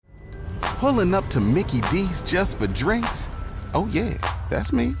Pulling up to Mickey D's just for drinks? Oh yeah,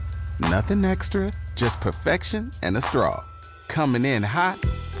 that's me. Nothing extra, just perfection and a straw. Coming in hot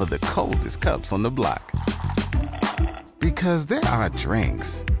for the coldest cups on the block. Because there are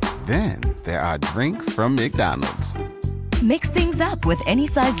drinks. Then there are drinks from McDonald's. Mix things up with any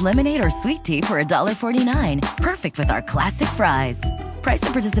size lemonade or sweet tea for $1.49. Perfect with our classic fries. Price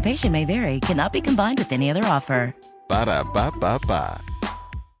and participation may vary. Cannot be combined with any other offer. Ba-da-ba-ba-ba.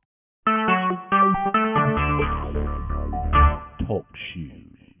 Talk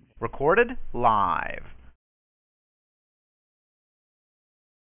shoes. Recorded live.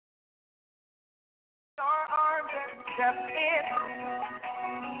 Our arms have stepped in.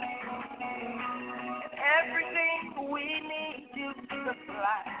 Everything we need you to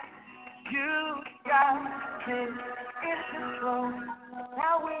supply. You got this in control.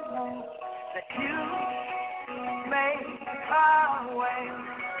 Now we know that you made our way.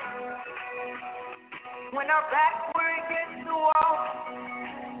 When our backs were against the wall,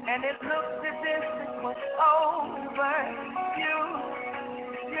 and it looked as if it was over, you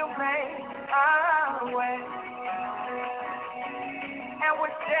made our way. And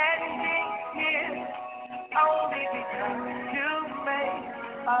we're standing here only because you made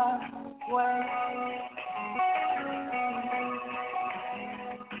our way.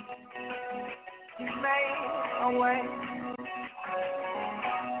 You made a way.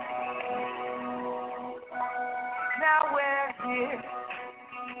 Now we're here,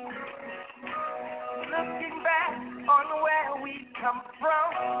 looking back on where we come from.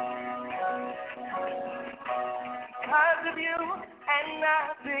 Because of you and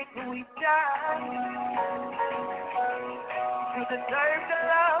nothing we've done to deserve the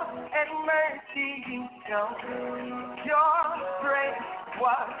love and mercy you show. Your grace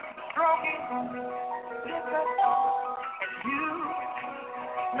was strong enough, and you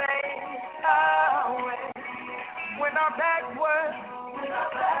made a way. When our back was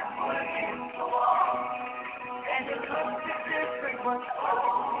against the wall, and it looked as if it was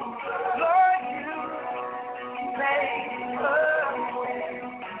over, Lord, you made a way.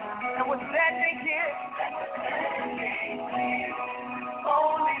 And we're standing here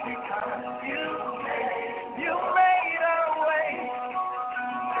only because you made a way.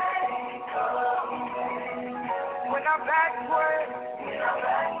 When our back was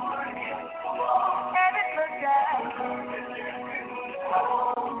against the wall, and it looked as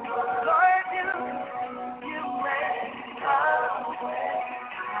Lord, you made a way.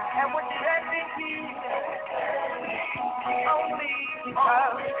 And we're standing here only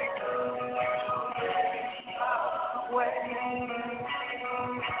because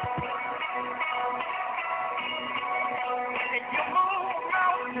and you move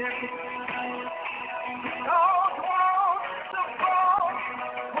mountains, cause walls to fall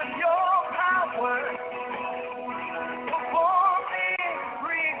with your power. Perform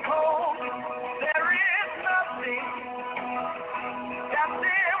miracles. There is nothing that's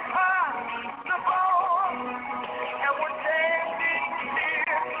impossible. And we're standing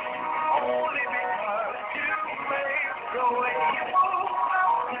here only because you made the way.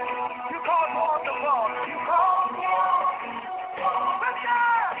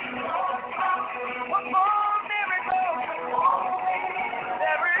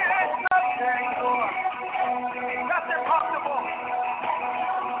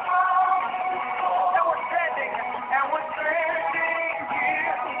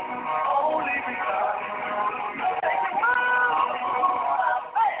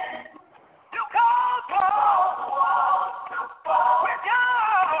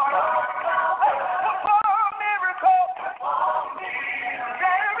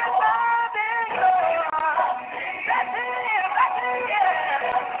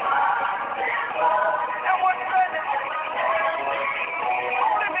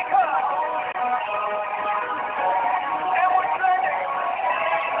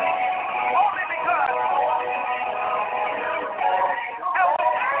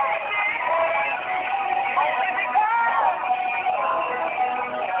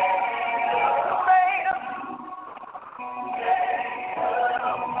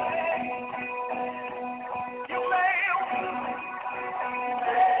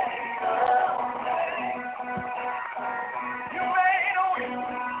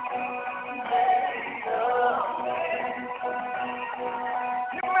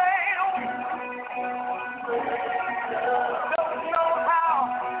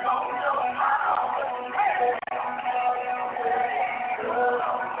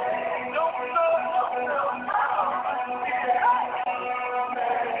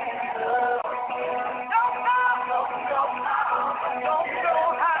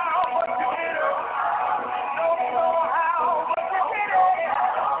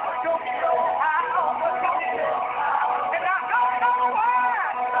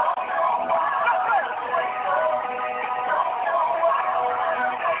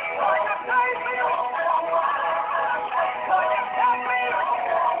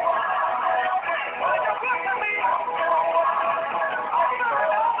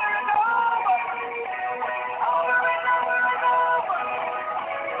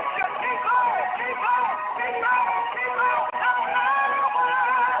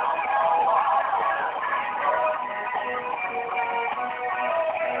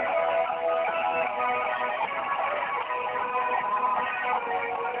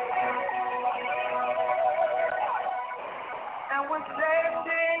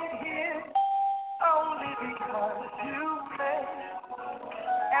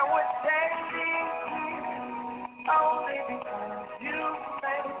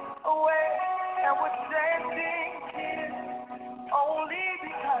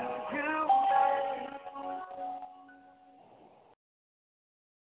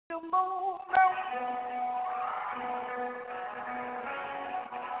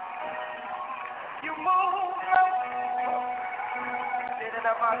 You move mountains.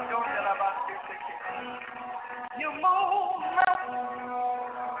 You move mountains.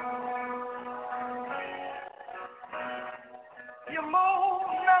 You move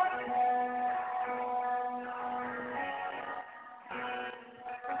mountains.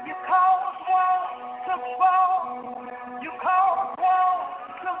 You cause walls to fall. You cause walls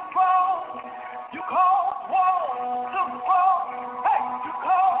to fall. You cause walls to fall. Hey, you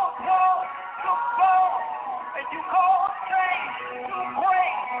cause walls to fall. And you cause chains to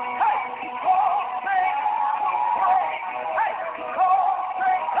break. Hey, you cause chains to break. Hey, you cause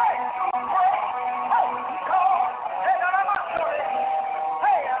chains to break. Hey, you cause. Hey,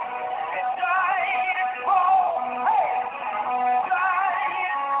 hey, and giants fall. Hey,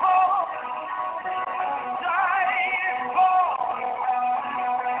 giants fall. Giants fall.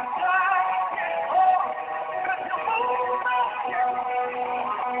 Giants fall. 'Cause you move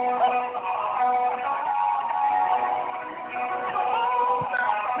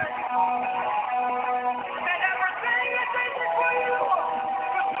and everything is easy for you.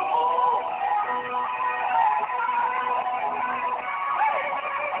 'Cause you move.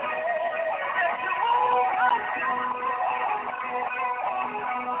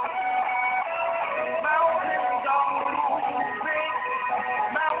 Mountains are moving.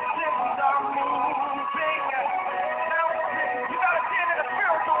 Mountains are moving. Mountains, you gotta see it in the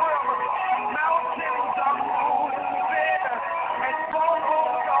spiritual realm. Mountains are moving. And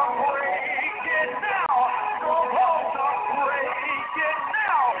strongholds are breaking now. Strongholds are breaking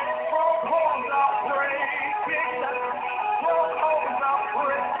now. Strongholds are breaking. Strongholds are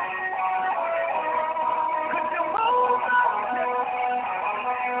breaking. 'Cause you move mountains.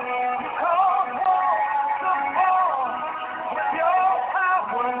 You cause walls to fall with your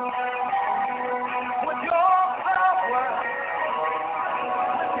power. With your power.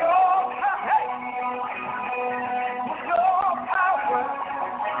 With your power. Hey. With your power.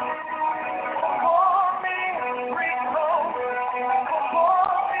 Perform miracles.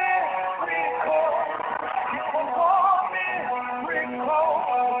 Perform miracles. Perform miracles.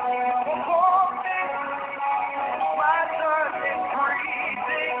 Perform miracles. My son is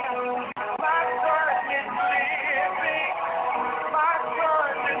breathing. My son is living. My son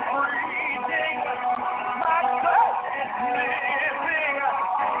is breathing. My son is living.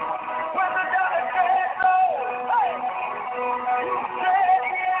 When the doctor said no, hey, you said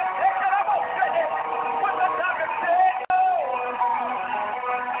yes. Hey, can I go say it? When the doctor said no,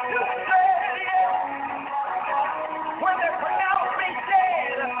 you said yes. When they pronounced me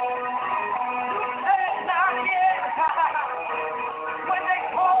dead, you said not yet. When they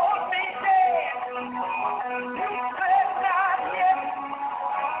called me dead, you said not yet.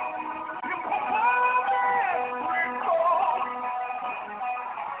 You performed miracles.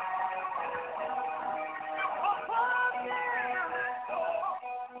 You performed miracles.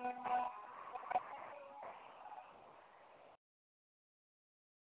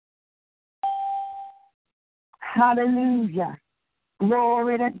 Hallelujah.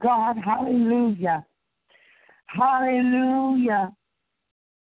 Glory to God. Hallelujah. Hallelujah.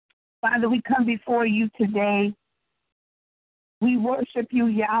 Father, we come before you today. We worship you,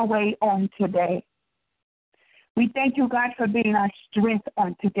 Yahweh, on today. We thank you, God, for being our strength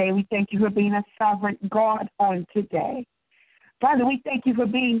on today. We thank you for being a sovereign God on today. Father, we thank you for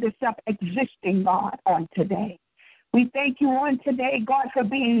being the self-existing God on today. We thank you on today, God, for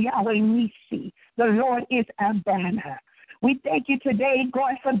being Yahweh Nisi. The Lord is our banner. We thank you today,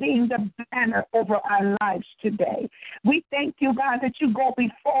 God, for being the banner over our lives today. We thank you, God, that you go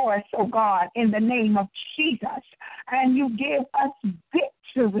before us, oh God, in the name of Jesus, and you give us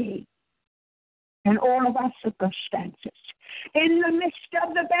victory in all of our circumstances. In the midst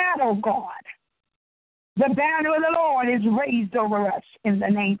of the battle, God, the banner of the Lord is raised over us in the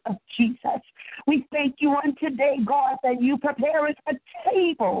name of Jesus. We thank you on today, God, that you prepare us a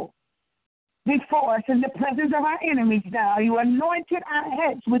table before us in the presence of our enemies now. You anointed our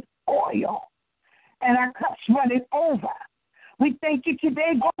heads with oil, and our cups running over. We thank you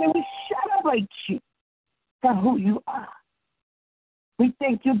today, God, and we celebrate you for who you are. We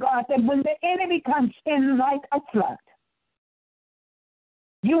thank you, God, that when the enemy comes in like a flood,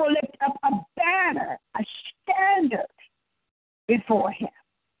 you will lift up a banner, a standard before him.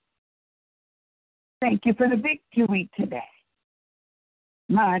 Thank you for the victory today.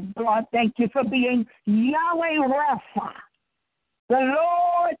 My God, thank you for being Yahweh Rapha, the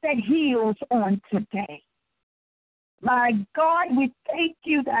Lord that heals on today. My God, we thank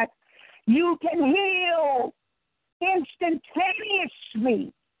you that you can heal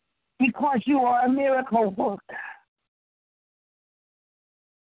instantaneously because you are a miracle worker.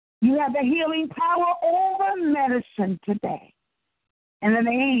 You have the healing power over medicine today. In the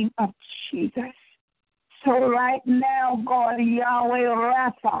name of Jesus. So right now, God, Yahweh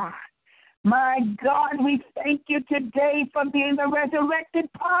Rapha, my God, we thank you today for being the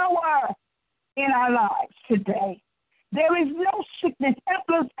resurrected power in our lives today. There is no sickness,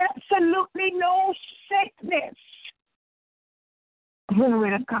 absolutely no sickness.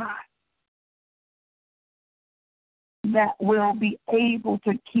 Glory to God. That will be able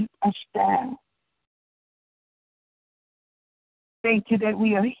to keep us down. Thank you that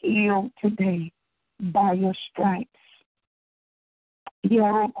we are healed today by your stripes.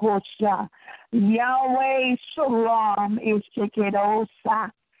 Yahweh Shalom is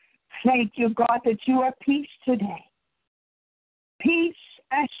Shekedosa. Thank you, God, that you are peace today. Peace.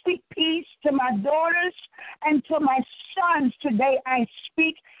 I speak peace to my daughters and to my sons today. I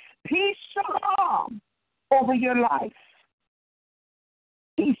speak peace, Shalom, over your life.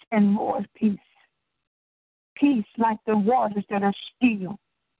 Peace and more peace. Peace like the waters that are still.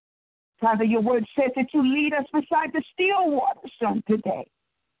 Father, your word says that you lead us beside the still waters on today,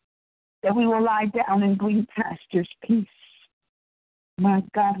 that we will lie down in green pastures. Peace. My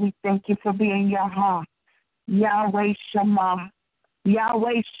God, we thank you for being Yahweh, Yahweh Shema,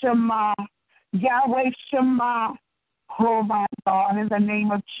 Yahweh Shema, Yahweh Shema. Oh, my God, in the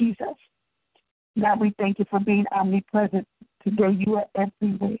name of Jesus. God, we thank you for being omnipresent. Today you are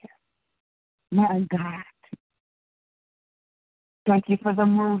everywhere. My God. Thank you for the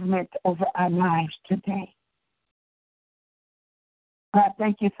movement over our lives today. God,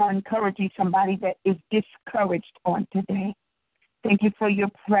 thank you for encouraging somebody that is discouraged on today. Thank you for your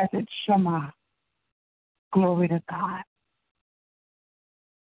presence, Shema. Glory to God.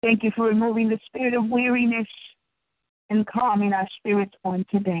 Thank you for removing the spirit of weariness and calming our spirits on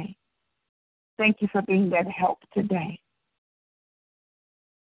today. Thank you for being that help today.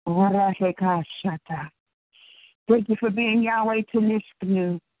 Thank you for being Yahweh to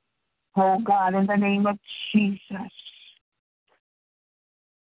Niskanu. Oh God, in the name of Jesus.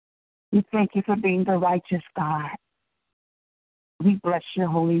 We thank you for being the righteous God. We bless your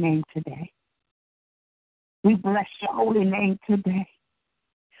holy name today. We bless your holy name today.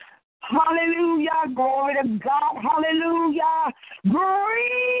 Hallelujah. Glory to God. Hallelujah.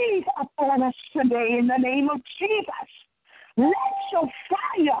 Breathe upon us today in the name of Jesus. Let your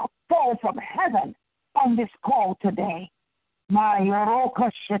fire fall from heaven on this call today. My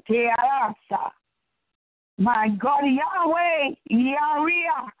God, Yahweh,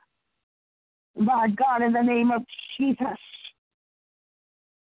 Yahweh. My God, in the name of Jesus.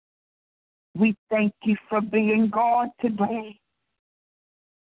 We thank you for being God today.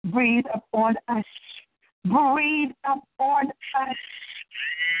 Breathe upon us. Breathe upon us.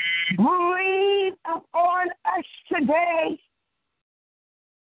 Breathe upon us today.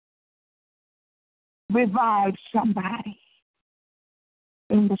 Revive somebody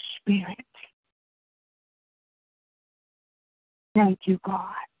in the spirit. Thank you,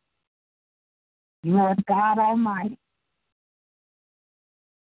 God. Lord God Almighty.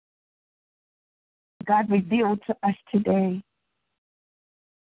 God, reveal to us today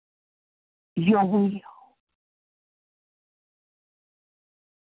your will.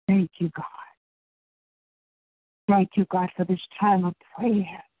 Thank you, God. Thank you, God, for this time of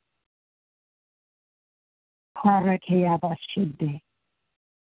prayer.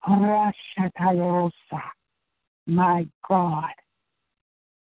 My God,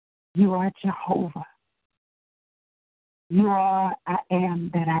 you are Jehovah. You are I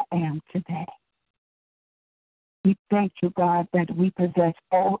am that I am today. We thank you, God, that we possess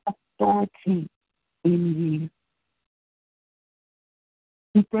all authority in you.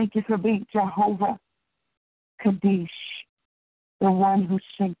 We thank you for being Jehovah Kadesh, the one who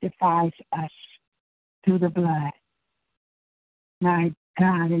sanctifies us through the blood. My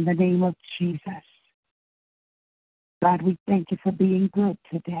God, in the name of Jesus. God, we thank you for being good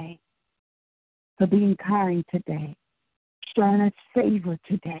today, for being kind today, showing us favor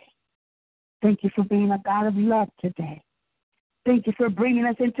today. Thank you for being a God of love today. Thank you for bringing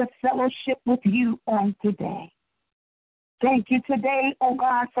us into fellowship with you on today. Thank you today, oh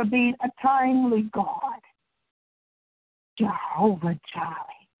God, for being a timely God. Jehovah Jireh.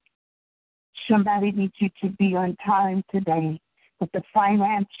 Somebody needs you to be on time today with the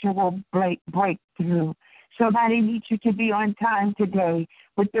financial breakthrough. Somebody needs you to be on time today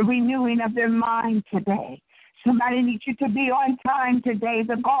with the renewing of their mind today. Somebody needs you to be on time today,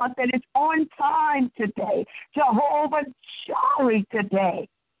 the God that is on time today, Jehovah Jireh today.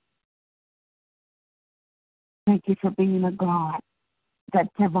 Thank you for being a God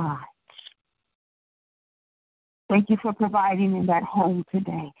that provides. Thank you for providing in that home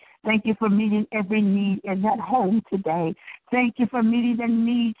today. Thank you for meeting every need in that home today. Thank you for meeting the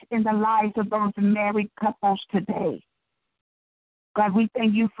needs in the lives of those married couples today. God, we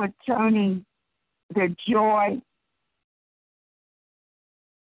thank you for turning their joy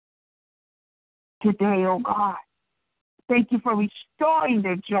today, oh God. Thank you for restoring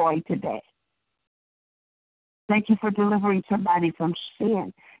their joy today. Thank you for delivering somebody from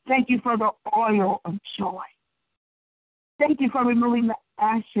sin. Thank you for the oil of joy. Thank you for removing the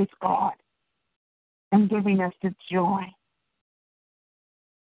ashes, God, and giving us the joy.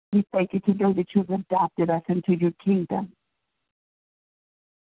 We thank you today that you've adopted us into your kingdom.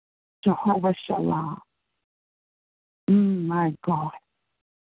 Jehovah Shalom. My God.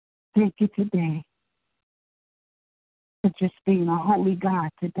 Thank you today for just being a holy God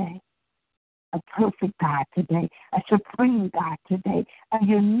today, a perfect God today, a supreme God today, a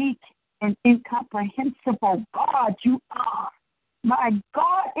unique and incomprehensible God you are. My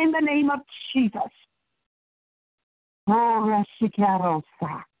God, in the name of Jesus. Oh,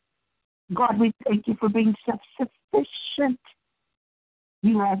 God, we thank you for being self-sufficient.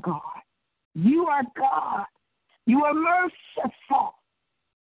 You are God. You are God. You are merciful.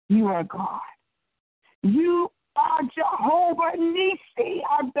 You are God. You are Jehovah Nissi,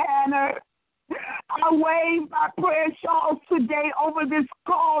 our banner. I wave my prayer shawls today over this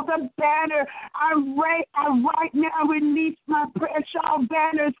call, the banner. I right now release my prayer shawl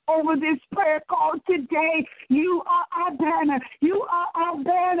banners over this prayer call today. You are our banner. You are our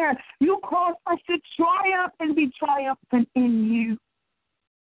banner. You cause us to triumph and be triumphant in you.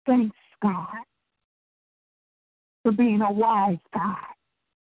 Thanks, God, for being a wise God,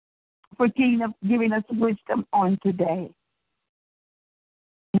 for giving us wisdom on today.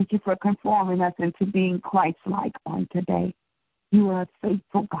 Thank you for conforming us into being Christ-like on today. You are a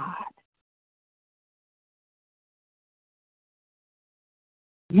faithful God.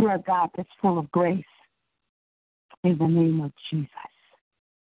 You are a God that's full of grace. In the name of Jesus.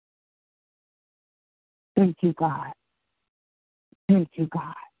 Thank you, God. Thank you,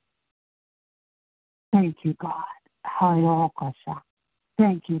 God. Thank you, God.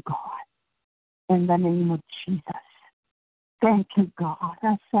 Thank you, God. In the name of Jesus. Thank you, God.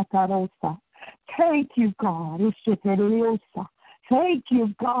 Thank you, God. Thank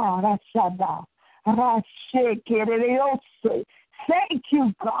you, God. Thank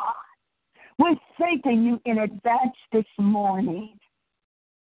you, God. We're thanking you in advance this morning.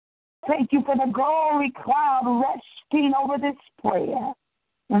 Thank you for the glory cloud resting over this prayer.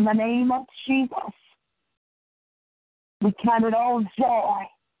 In the name of Jesus, we count it all joy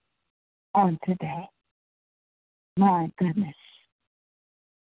on today. My goodness.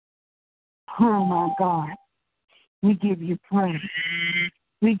 Oh, my God. We give you praise.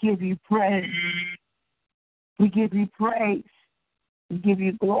 We give you praise. We give you praise. We give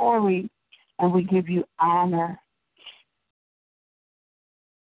you glory. And we give you honor.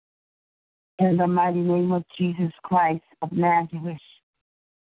 In the mighty name of Jesus Christ of Nazareth,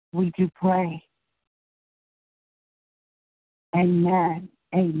 we do pray. Amen,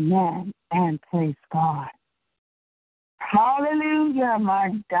 amen, and praise God. Hallelujah,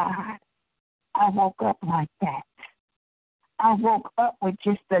 my God. I woke up like that. I woke up with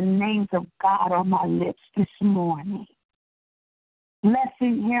just the names of God on my lips this morning.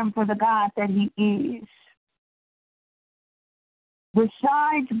 Blessing him for the God that he is.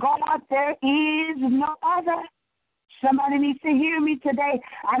 Besides God, there is no other. Somebody needs to hear me today.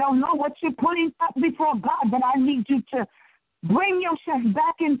 I don't know what you're putting up before God, but I need you to bring yourself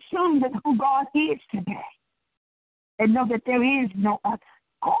back in tune with who God is today. And know that there is no other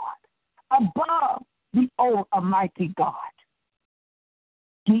God above the almighty God.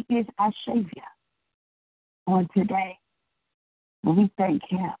 He is our Savior on today. And we thank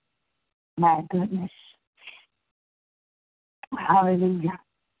him. My goodness. Hallelujah.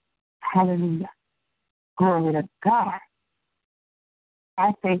 Hallelujah. Glory to God.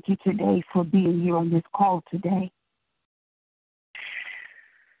 I thank you today for being here on this call today.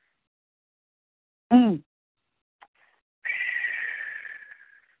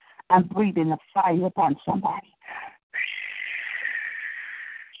 I'm breathing a fire upon somebody.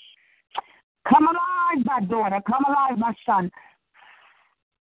 Come alive, my daughter. Come alive, my son.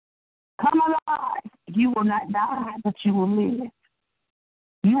 Come alive. You will not die, but you will live.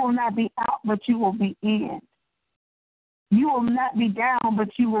 You will not be out, but you will be in. You will not be down, but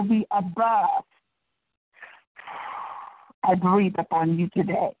you will be above. I breathe upon you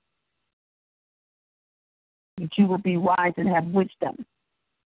today. That you will be wise and have wisdom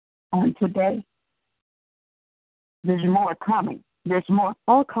on today. There's more coming. There's more.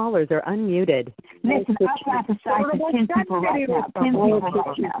 All callers are unmuted. Listen, I prophesy to 10 people right now. 10 people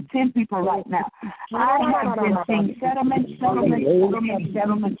right now. 10 people right now. I have been seeing settlements coming in the mail.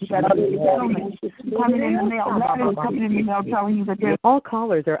 Letters coming in the mail telling you that there's. All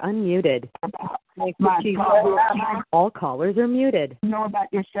callers are unmuted. My God. All callers are muted. Know about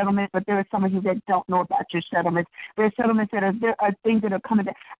your settlement, but there are some of you that don't know about your settlements. There are settlements there are things that are coming.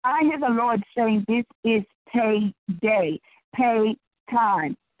 I hear the Lord saying this is pay day, pay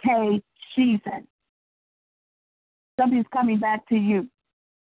time, pay season. Something's coming back to you.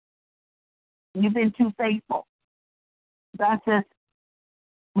 You've been too faithful. God says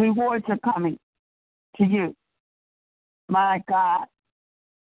rewards are coming to you. My God.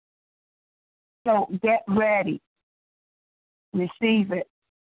 So get ready. Receive it.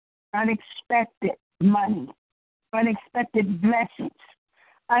 Unexpected money. Unexpected blessings.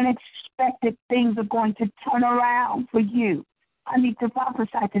 Unexpected things are going to turn around for you. I need to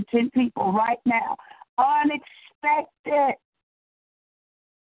prophesy to 10 people right now. Unexpected.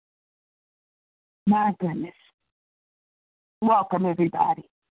 My goodness. Welcome, everybody.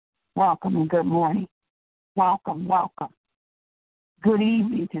 Welcome and good morning. Welcome, welcome. Good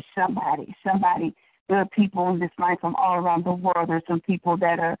evening to somebody. There are people in this line from all around the world. There's some people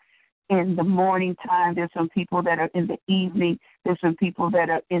that are in the morning time. There's some people that are in the evening. There's some people that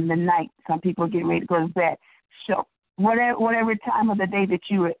are in the night. Some people get ready to go to bed. So whatever time of the day that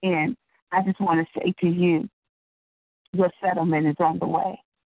you are in, I just want to say to you, your settlement is on the way.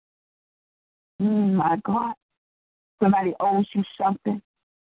 My God. Somebody owes you something.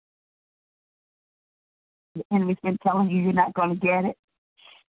 The enemy's been telling you you're not going to get it.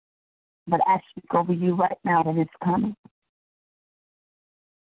 But I speak over you right now that it's coming.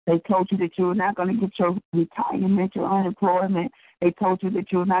 They told you that you were not going to get your retirement, your unemployment. They told you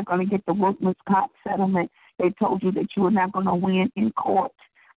that you were not going to get the workman's comp settlement. They told you that you were not going to win in court.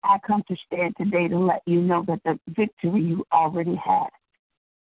 I come to stand today to let you know that the victory you already had.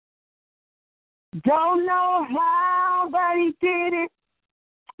 Don't know how, but he did it.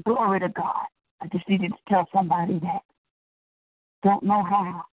 Glory to God. I just needed to tell somebody that. Don't know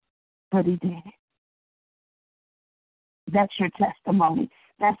how, but he did it. That's your testimony.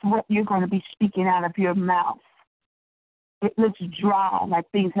 That's what you're going to be speaking out of your mouth. It looks dry, like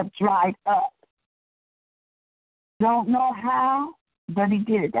things have dried up. Don't know how, but he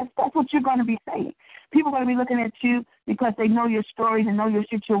did it. That's what you're going to be saying. People are going to be looking at you because they know your story, they know your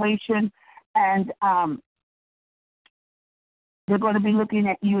situation, and they're going to be looking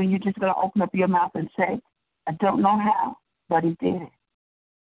at you, and you're just going to open up your mouth and say, I don't know how, but he did it.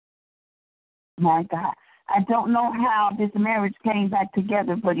 My God. I don't know how this marriage came back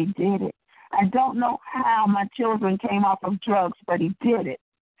together, but he did it. I don't know how my children came off of drugs, but he did it.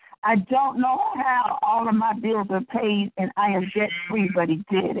 I don't know how all of my bills are paid and I am debt-free, but he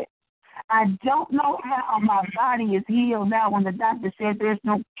did it. I don't know how my body is healed now when the doctor said there's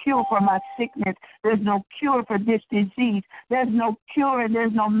no cure for my sickness. There's no cure for this disease. There's no cure and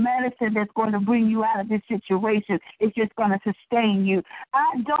there's no medicine that's going to bring you out of this situation. It's just going to sustain you.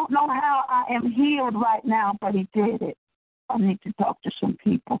 I don't know how I am healed right now, but he did it. I need to talk to some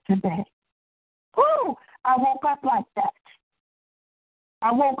people today. Woo! I woke up like that.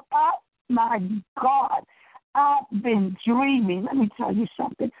 I woke up, my God. I've been dreaming. Let me tell you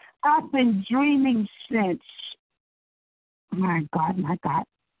something. I've been dreaming since, my God.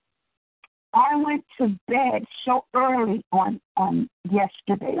 I went to bed so early on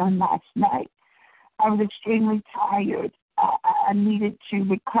yesterday, on last night. I was extremely tired. I needed to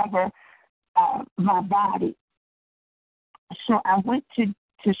recover my body. So I went to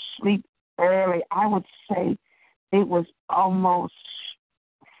sleep early. I would say it was almost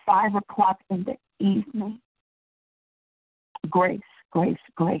 5 o'clock in the evening. Grace.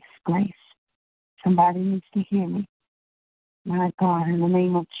 Somebody needs to hear me. My God, in the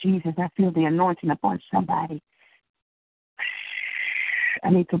name of Jesus, I feel the anointing upon somebody. I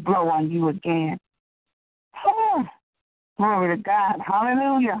need to blow on you again. Oh, glory to God.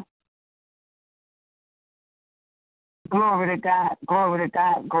 Hallelujah. Glory to God. Glory to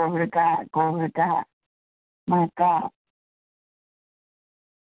God. Glory to God. Glory to God. My God.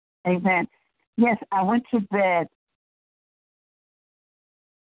 Amen. Yes, I went to bed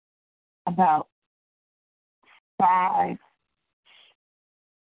about 5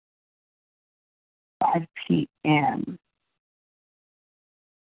 p.m.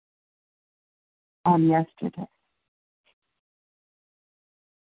 on yesterday.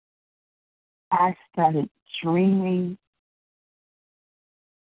 I started dreaming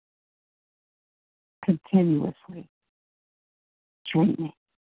continuously. Dreaming.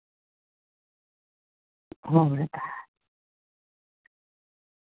 Glory to God.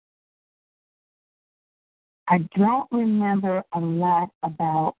 I don't remember a lot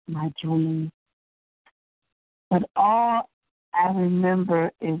about my dream, but all I remember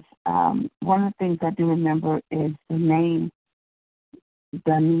is one of the things I do remember is the name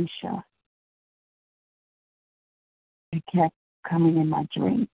Danisha. It kept coming in my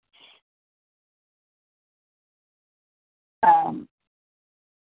dream.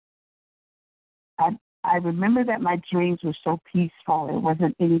 I remember that my dreams were so peaceful. It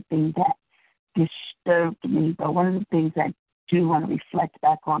wasn't anything that disturbed me. But one of the things I do want to reflect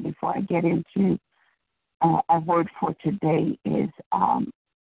back on before I get into our word for today is I'm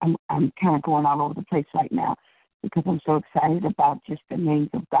kind of going all over the place right now because I'm so excited about just the names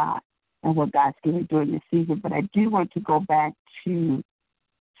of God and what God's doing during this season. But I do want to go back to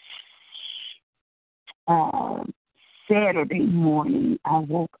Saturday morning. I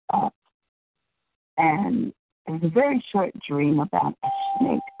woke up and it was a very short dream about a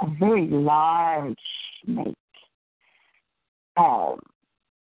snake, a very large snake.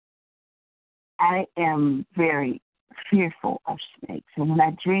 I am very fearful of snakes, and when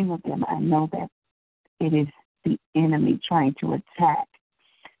I dream of them, I know that it is the enemy trying to attack.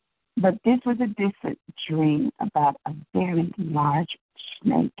 But this was a different dream about a very large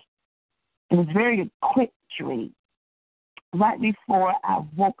snake. It was a very quick dream. Right before I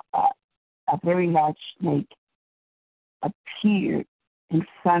woke up, a very large snake appeared in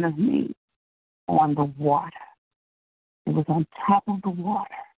front of me on the water. It was on top of the water,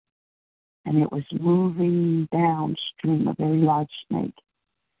 and it was moving downstream, a very large snake.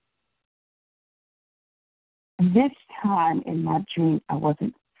 This time in my dream, I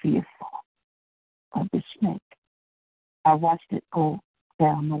wasn't fearful of the snake. I watched it go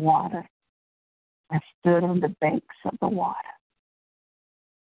down the water. I stood on the banks of the water,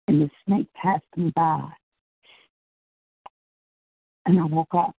 and the snake passed me by. And I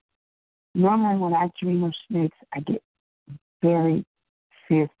woke up. Normally when I dream of snakes, I get very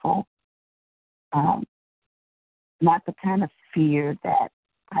fearful. Not the kind of fear that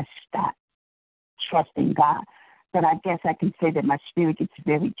I stop trusting God, but I guess I can say that my spirit gets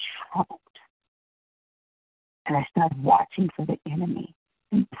very troubled. And I start watching for the enemy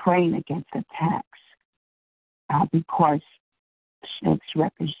and praying against attacks because snakes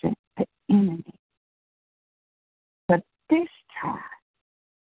represent the enemy. But this time,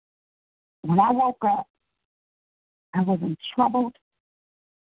 when I woke up, I wasn't troubled.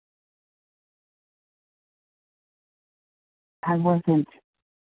 I wasn't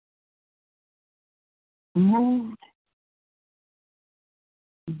moved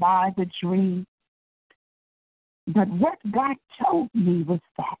by the dream. But what God told me was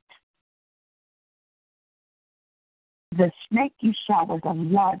that the snake you saw was a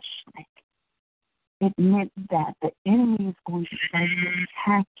large snake. It meant that the enemy is going to try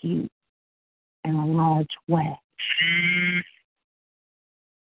to attack you in a large way.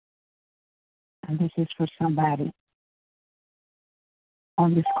 And this is for somebody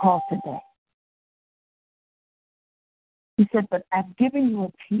on this call today. He said, but I've given you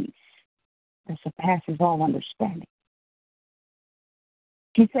a peace that surpasses all understanding.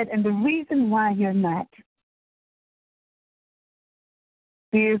 He said, and the reason why you're not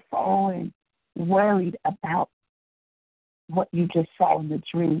fearful and worried about what you just saw in the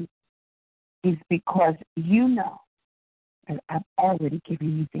dream is because you know that I've already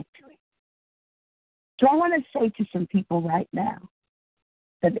given you victory. So I want to say to some people right now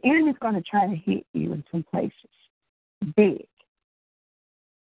that the enemy is going to try to hit you in some places, big.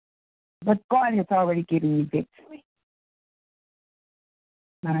 But God has already given you victory.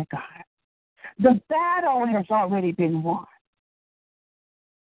 My God. The battle has already been won.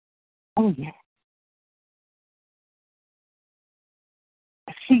 Oh, yeah.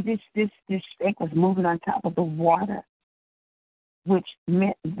 See, this snake was moving on top of the water, which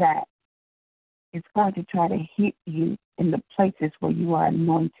meant that it's going to try to hit you in the places where you are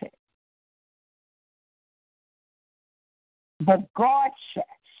anointed. But God says,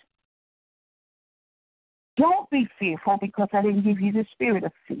 don't be fearful because I didn't give you the spirit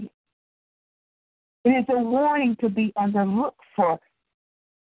of fear. It is a warning to be on the look for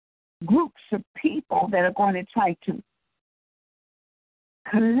groups of people that are going to try to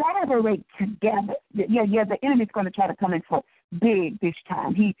collaborate together. Yeah, the enemy's going to try to come in for big this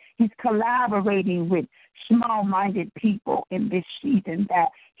time. He's collaborating with small-minded people in this season that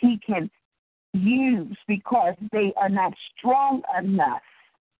he can use because they are not strong enough.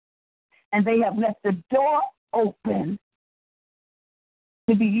 And they have left the door open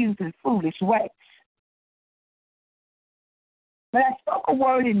to be used in foolish ways. But I spoke a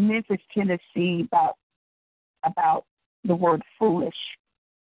word in Memphis, Tennessee about the word foolish.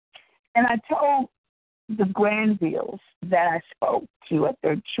 And I told the Granvilles that I spoke to at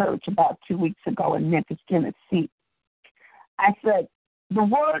their church about 2 weeks ago in Memphis, Tennessee. I said, the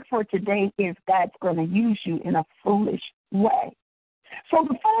word for today is God's going to use you in a foolish way. So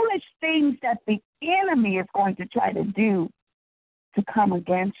the foolish things that the enemy is going to try to do to come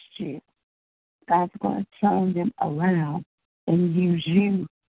against you, God's going to turn them around and use you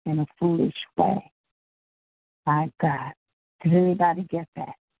in a foolish way. My God. Did anybody get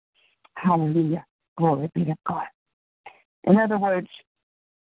that? Hallelujah. Glory be to God. In other words,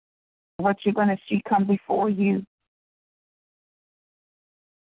 what you're going to see come before you,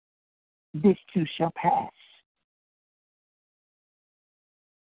 this too shall pass.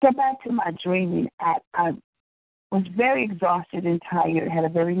 So back to my dreaming. I was very exhausted and tired. Had a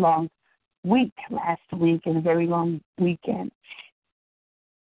very long week last week and a very long weekend.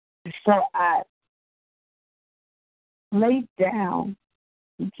 So I laid down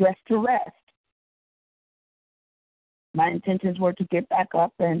just to rest. My intentions were to get back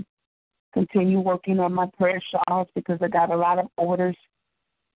up and continue working on my prayer shawls because I got a lot of orders.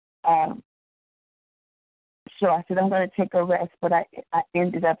 So I said, I'm going to take a rest, but I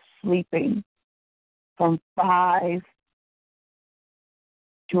ended up sleeping from 5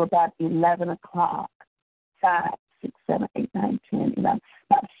 to about 11 o'clock. 5, 6, 7, 8, 9, 10, 11.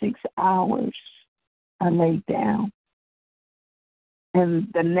 About 6 hours I laid down. And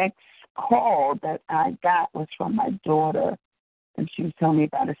the next call that I got was from my daughter, and she was telling me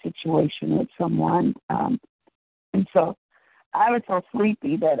about a situation with someone. And so I was so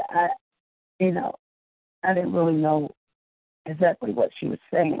sleepy that I didn't really know exactly what she was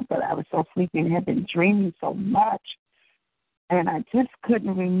saying, but I was so sleepy and had been dreaming so much, and I just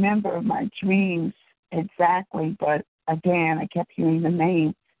couldn't remember my dreams exactly. But again, I kept hearing the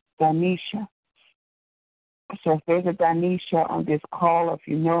name Danisha. So if there's a Danisha on this call, if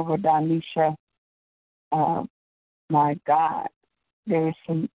you know her, Danisha, my God, there's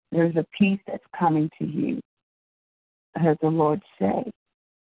a peace that's coming to you, I heard the Lord say.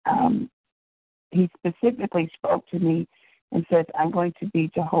 He specifically spoke to me and says, I'm going to be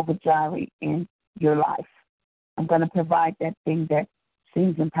Jehovah Jireh in your life. I'm going to provide that thing that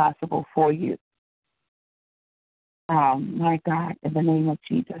seems impossible for you. My God, in the name of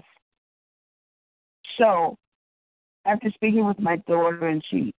Jesus. So, after speaking with my daughter, and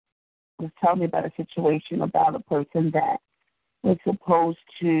she was telling me about a situation about a person that was supposed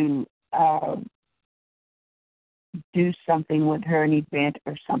to do something with her, an event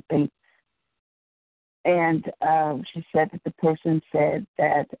or something. And she said that the person said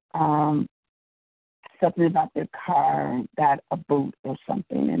that something about their car got a boot or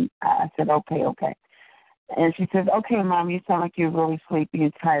something. And I said, okay. And she says, okay, Mom, you sound like you're really sleepy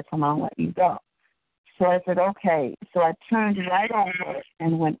and tired, so I'm going to let you go. So I said, okay. So I turned right over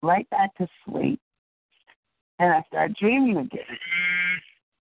and went right back to sleep. And I started dreaming again.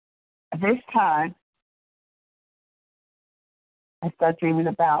 This time, I started dreaming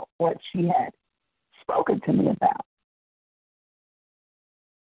about what she had spoken to me about.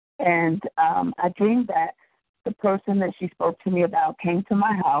 And I dreamed that the person that she spoke to me about came to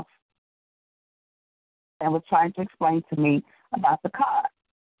my house and was trying to explain to me about the car.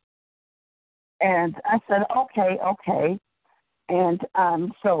 And I said, okay. And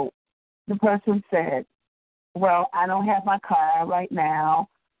so the person said, well, I don't have my car right now,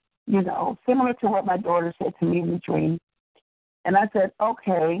 similar to what my daughter said to me in the dream. And I said,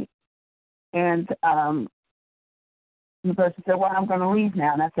 okay. And the person said, well, I'm going to leave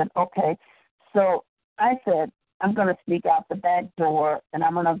now. And I said, okay. So I said, I'm going to sneak out the back door, and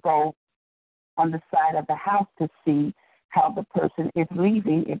I'm going to go on the side of the house to see how the person is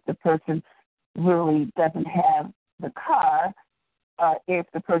leaving, if the person really doesn't have the car, if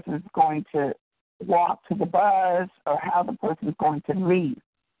the person is going to walk to the bus, or how the person is going to leave.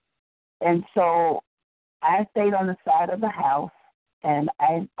 And so I stayed on the side of the house, and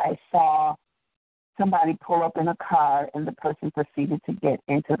I saw somebody pull up in a car, and the person proceeded to get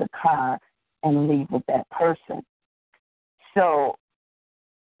into the car and leave with that person. So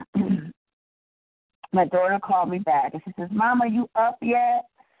my daughter called me back, and she says, Mom, are you up yet?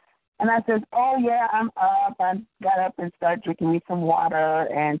 And I said, oh, yeah, I'm up. I got up and started drinking me some water.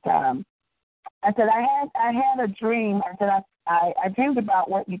 And I said, I had a dream. I said, I dreamed about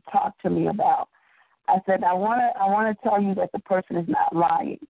what you talked to me about. I said, I want to tell you that the person is not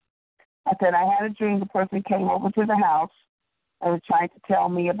lying. I said, I had a dream the person came over to the house and was trying to tell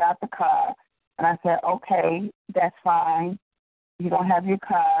me about the car. And I said, okay, that's fine. You don't have your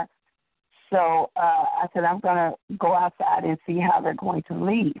car. So I said, I'm going to go outside and see how they're going to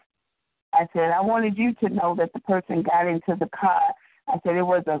leave. I said, I wanted you to know that the person got into the car I said it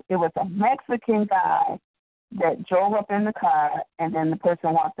was a Mexican guy that drove up in the car, and then the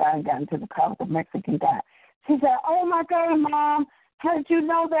person walked out and got into the car with the Mexican guy. She said, "Oh my God, Mom, how did you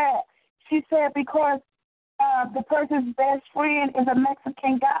know that?" She said, "Because the person's best friend is a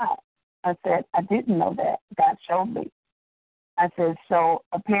Mexican guy." I said, "I didn't know that. God showed me." I said, "So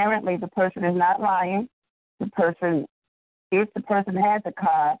apparently the person is not lying. The person, if the person has a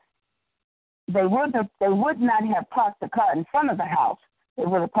car, they would not have parked the car in front of the house. They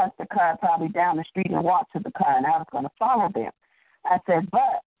would have parked the car probably down the street and walked to the car, and I was going to follow them." I said,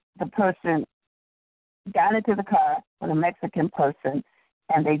 "But the person got into the car with a Mexican person,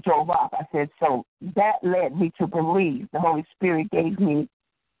 and they drove off." I said, "So that led me to believe, the Holy Spirit gave me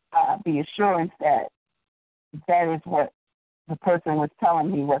the assurance that that is what the person was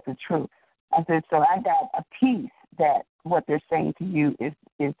telling me was the truth." I said, "So I got a peace that what they're saying to you is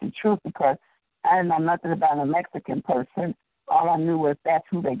the truth, because I didn't know nothing about a Mexican person. All I knew was that's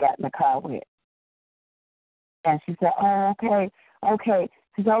who they got in the car with." And she said, "Oh, okay."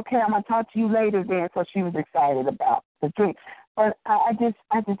 She said, "Okay, I'm going to talk to you later then." So she was excited about the drink. But I just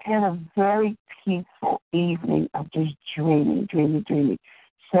had a very peaceful evening of just dreaming.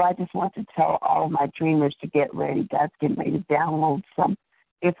 So I just want to tell all of my dreamers to get ready. God's getting ready to download some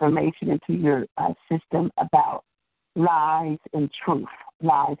information into your system about lies and truth.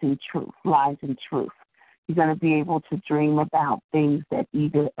 You're going to be able to dream about things that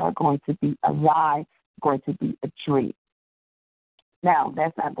either are going to be a lie, going to be a dream. Now,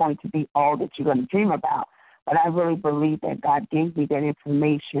 that's not going to be all that you're going to dream about, but I really believe that God gave me that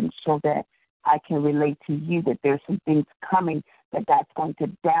information so that I can relate to you that there's some things coming that God's going to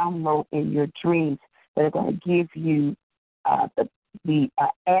download in your dreams that are going to give you the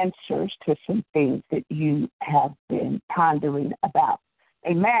answers to some things that you have been pondering about.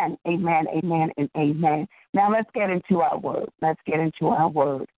 Amen, amen, amen, and amen. Now let's get into our word.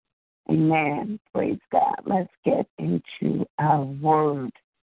 Amen. Praise God. Let's get into our word.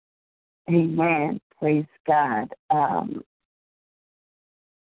 Amen. Praise God.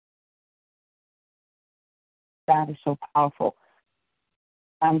 God is so powerful.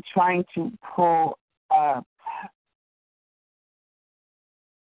 I'm trying to pull up.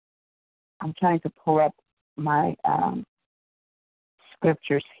 My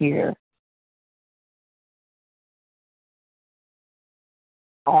scriptures here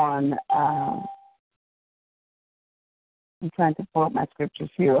on. I'm trying to pull up my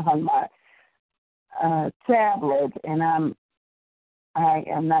scriptures here on my tablet, and I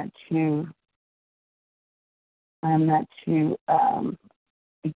am not too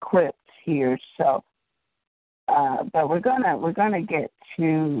equipped here. So, but we're gonna get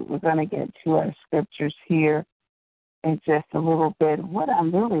to our scriptures here in just a little bit. What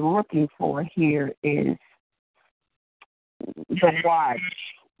I'm really looking for here is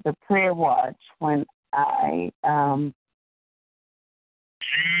the prayer watch, when I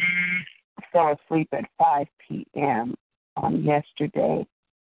fell asleep at 5 p.m. on yesterday.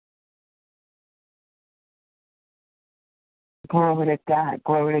 Glory to God.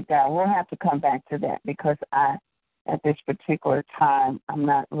 We'll have to come back to that because at this particular time, I'm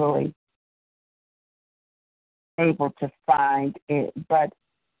not really able to find it. But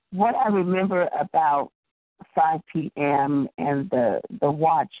what I remember about 5 p.m. and the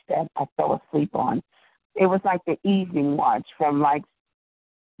watch that I fell asleep on, it was like the evening watch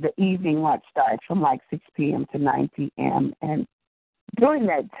the evening watch starts from 6 p.m. to 9 p.m. And during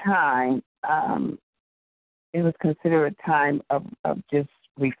that time, it was considered a time of just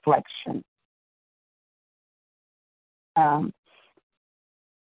reflection.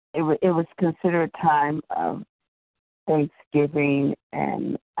 It was considered a time of thanksgiving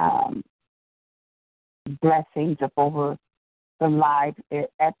and blessings over the life.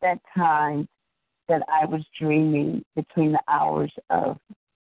 At that time that I was dreaming between the hours of,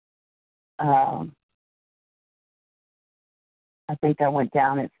 I think I went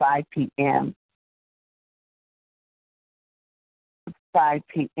down at 5 p.m.,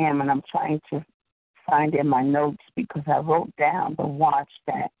 and I'm trying to find in my notes because I wrote down the watch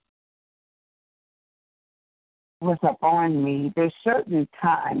that was up on me. There's certain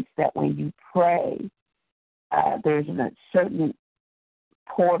times that when you pray, there's certain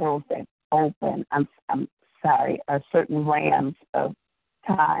portals that open. Certain rams of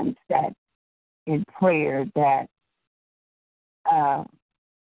times that in prayer that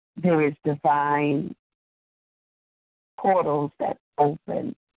there is divine portals that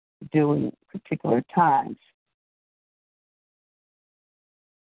open during particular times.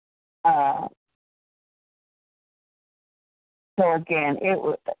 So again,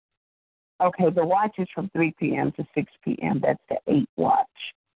 Okay, the watch is from 3 p.m. to 6 p.m. That's the 8 watch.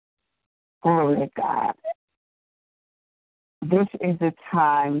 Glory to God. This is the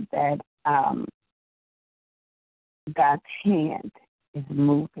time that God's hand is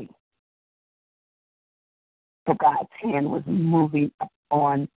moving. So God's hand was moving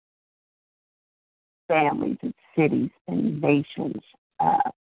on families and cities and nations.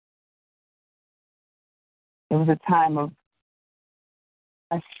 It was a time of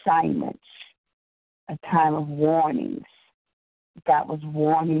assignments, a time of warnings. God was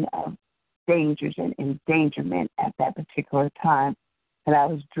warning of dangers and endangerment at that particular time that I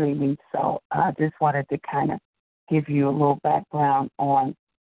was dreaming. So I just wanted to kind of give you a little background on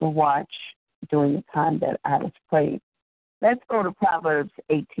the watch during the time that I was praying. Let's go to Proverbs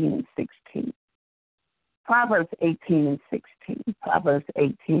 18 and 16. Proverbs 18 and 16. Proverbs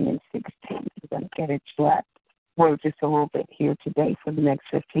 18 and 16. We're going to get into that word just a little bit here today for the next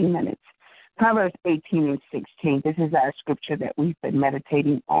 15 minutes. Proverbs 18 and 16. This is our scripture that we've been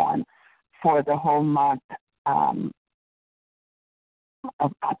meditating on for the whole month of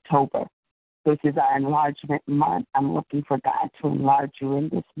October. This is our enlargement month. I'm looking for God to enlarge you in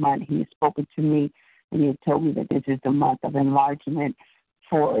this month. He has spoken to me, and he has told me that this is the month of enlargement.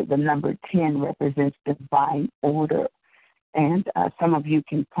 For the number 10 represents divine order. And some of you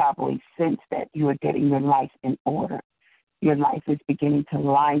can probably sense that you are getting your life in order. Your life is beginning to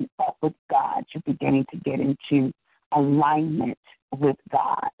line up with God. You're beginning to get into alignment with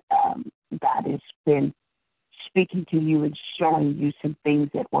God. God has been speaking to you and showing you some things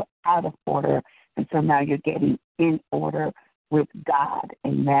that were out of order. And so now you're getting in order with God.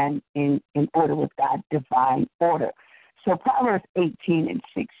 Amen. In order with God, divine order. So Proverbs 18 and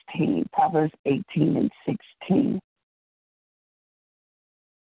 16. Proverbs 18 and 16.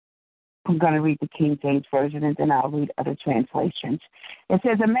 I'm going to read the King James Version, and then I'll read other translations. It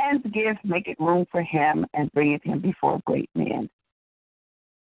says, a man's gift maketh room for him, and bringeth him before great men.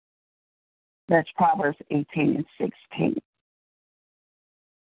 That's Proverbs 18 and 16.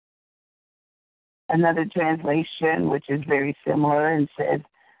 Another translation, which is very similar, and says,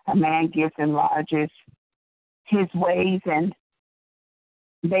 a man gives enlarges his ways, and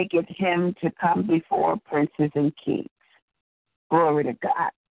maketh him to come before princes and kings. Glory to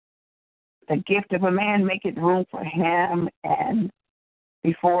God. The gift of a man maketh room for him, and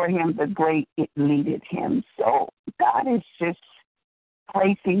before him the great it leadeth him. So God is just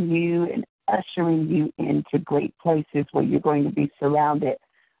placing you and ushering you into great places where you're going to be surrounded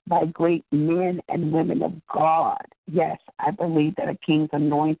by great men and women of God. Yes, I believe that a king's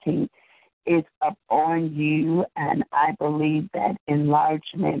anointing is upon you, and I believe that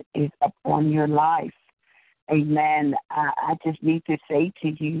enlargement is upon your life. Amen. I just need to say to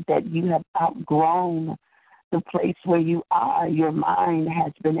you that you have outgrown the place where you are. Your mind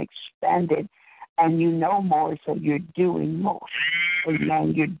has been expanded, and you know more, so you're doing more.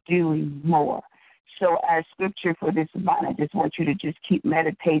 Amen. You're doing more. So our scripture for this month, I just want you to just keep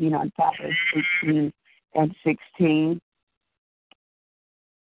meditating on Proverbs 18 and 16.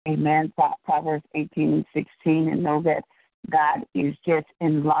 Amen. Proverbs 18 and 16, and know that God is just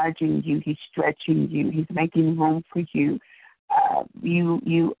enlarging you. He's stretching you. He's making room for you.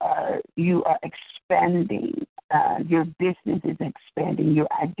 You are expanding. Your business is expanding. Your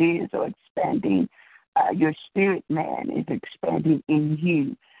ideas are expanding. Your spirit man is expanding in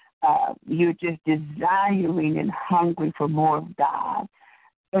you. You're just desiring and hungry for more of God.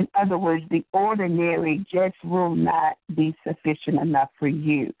 In other words, the ordinary just will not be sufficient enough for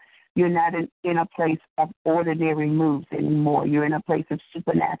you. You're not in a place of ordinary moves anymore. You're in a place of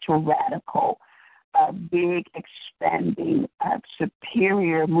supernatural, radical, big, expanding,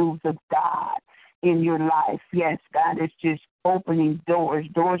 superior moves of God in your life. Yes, God is just opening doors.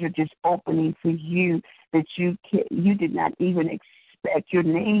 Doors are just opening for you that you did not even expect. Your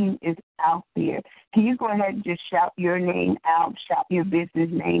name is out there. Can you go ahead and just shout your name out, shout your business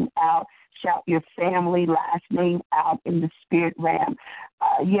name out, shout your family last name out in the spirit realm?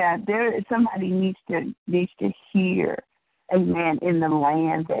 Somebody needs to hear, amen, in the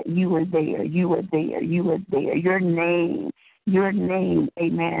land that you were there, you were there, you were there. Your name,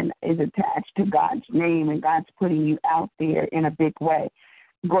 amen, is attached to God's name, and God's putting you out there in a big way.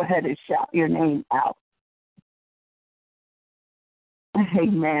 Go ahead and shout your name out.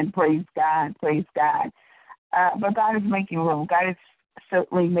 Amen. Praise God. Praise God. But God is making room. God is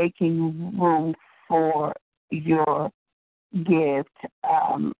certainly making room for your gift.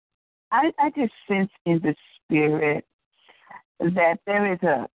 I just sense in the spirit that there's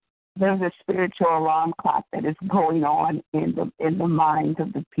a spiritual alarm clock that is going on in the minds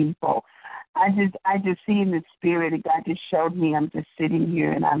of the people. I just see in the spirit, and God just showed me. I'm just sitting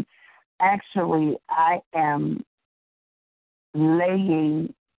here, and Actually, I am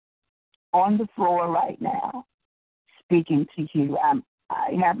laying on the floor right now, speaking to you.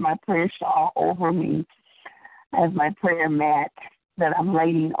 I have my prayer shawl over me as my prayer mat that I'm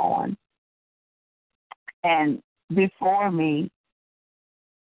laying on. And before me,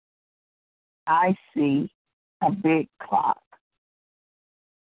 I see a big clock.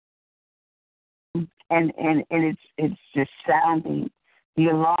 And it's just sounding, the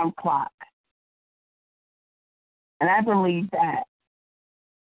alarm clock. And I believe that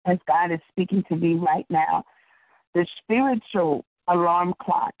as God is speaking to me right now, the spiritual alarm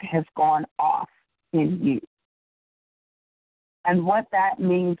clock has gone off in you. And what that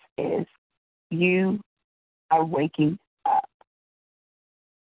means is you are waking up.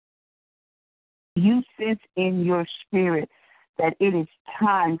 You sense in your spirit that it is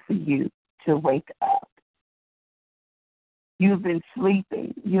time for you to wake up. You've been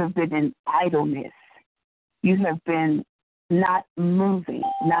sleeping. You have been in idleness. You have been not moving,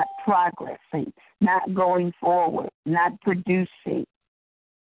 not progressing, not going forward, not producing.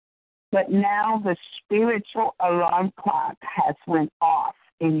 But now the spiritual alarm clock has went off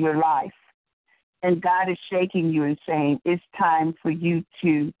in your life. And God is shaking you and saying, it's time for you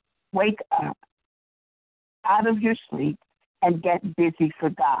to wake up out of your sleep and get busy for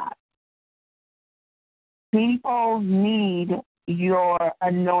God. People need your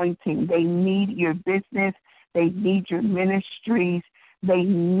anointing. They need your business. They need your ministries. They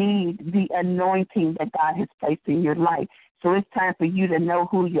need the anointing that God has placed in your life. So it's time for you to know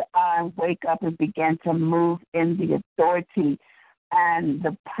who you are and wake up and begin to move in the authority and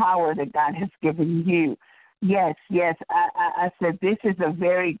the power that God has given you. Yes, I said this is a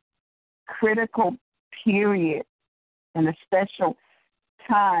very critical period and a special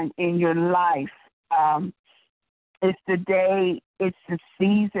time in your life. It's the day, it's the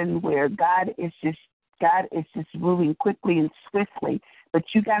season where God is just moving quickly and swiftly. But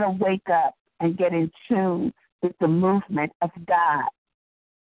you got to wake up and get in tune with the movement of God.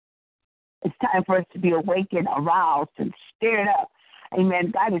 It's time for us to be awakened, aroused, and stirred up.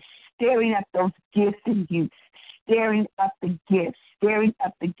 Amen. God is stirring up those gifts in you, stirring up the gifts, stirring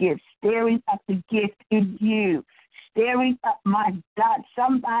up the gifts, stirring up the gift in you, stirring up, my God.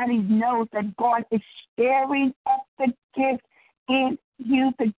 Somebody knows that God is stirring up the gift in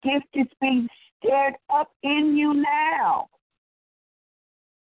you. The gift is being stirred up in you now.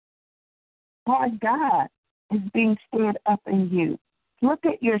 My God is being stirred up in you. Look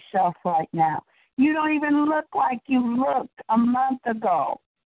at yourself right now. You don't even look like you looked a month ago.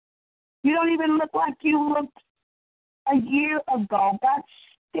 You don't even look like you looked a year ago. God's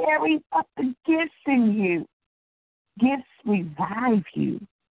stirring up the gifts in you. Gifts revive you.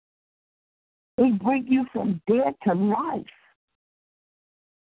 They bring you from dead to life.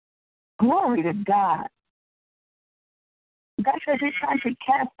 Glory to God. God says it's time to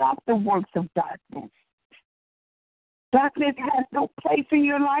cast off the works of darkness. Darkness has no place in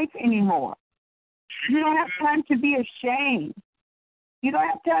your life anymore. You don't have time to be ashamed. You don't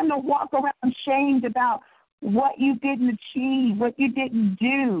have time to walk around shamed about what you didn't achieve, what you didn't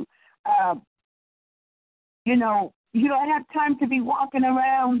do. You don't have time to be walking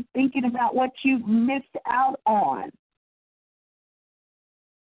around thinking about what you missed out on.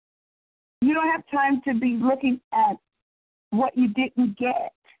 You don't have time to be looking at what you didn't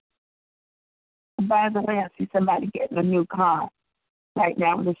get. By the way, I see somebody getting a new car. Right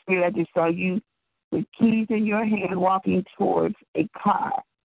now in the spirit, I just saw you with keys in your hand walking towards a car,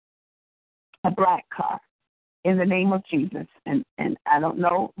 a black car, in the name of Jesus. And I don't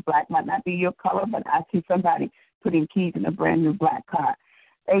know, black might not be your color, but I see somebody putting keys in a brand new black car.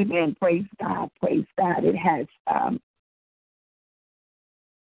 Amen. Praise God. Praise God. It has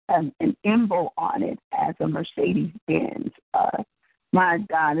an emblem on it as a Mercedes-Benz. My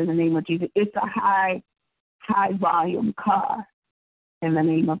God, in the name of Jesus. It's a high volume car in the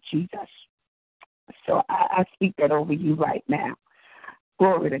name of Jesus. So I speak that over you right now.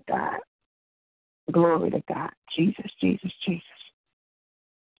 Glory to God. Glory to God. Jesus, Jesus, Jesus.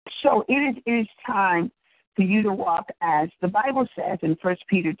 So it is time for you to walk as the Bible says in 1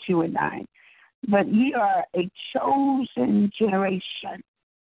 Peter 2:9. But ye are a chosen generation,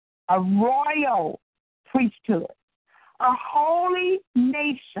 a royal priesthood, a holy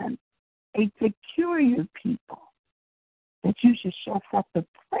nation, a peculiar people, that you should show forth the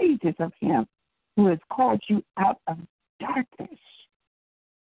praises of him who has called you out of darkness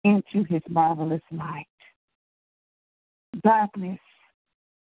into his marvelous light. Darkness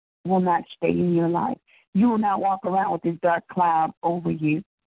will not stay in your life. You will not walk around with this dark cloud over you.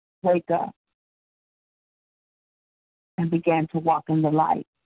 Wake up and begin to walk in the light.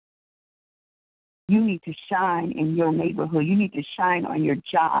 You need to shine in your neighborhood. You need to shine on your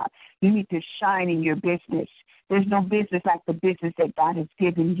job. You need to shine in your business. There's no business like the business that God has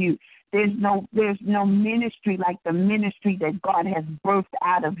given you. There's no ministry like the ministry that God has birthed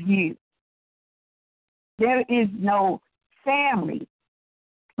out of you. There is no family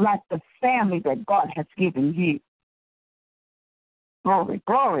like the family that God has given you. Glory,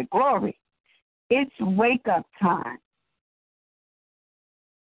 glory, glory. It's wake-up time.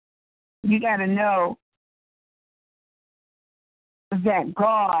 You got to know that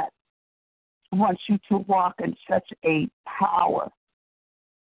God wants you to walk in such a power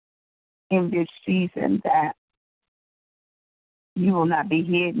in this season that you will not be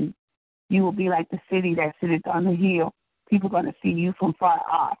hidden. You will be like the city that sitteth on the hill. People are going to see you from far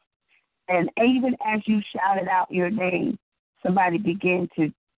off. And even as you shouted out your name, somebody began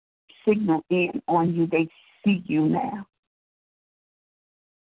to signal in on you. They see you now.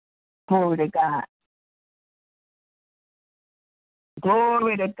 Glory to God.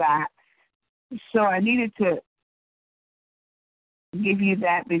 Glory to God. So I needed to give you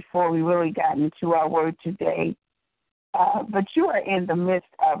that before we really got into our word today. But you are in the midst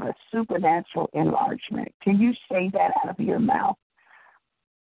of a supernatural enlargement. Can you say that out of your mouth?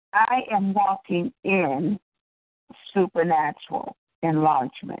 I am walking in supernatural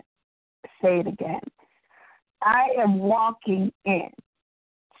enlargement. Say it again. I am walking in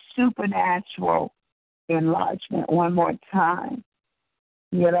supernatural enlargement. One more time.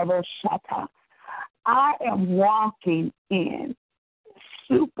 I am walking in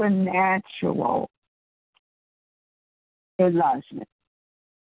supernatural enlargement.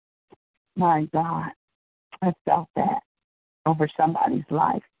 My God, I felt that over somebody's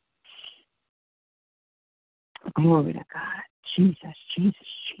life. Glory to God. Jesus, Jesus,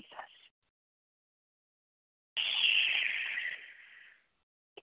 Jesus.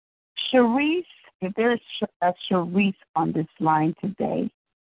 Sharice, if there's a Sharice on this line today,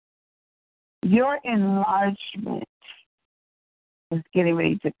 your enlargement is getting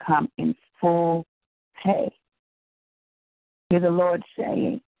ready to come in full pay. Hear the Lord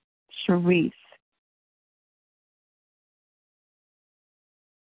saying, Sharice.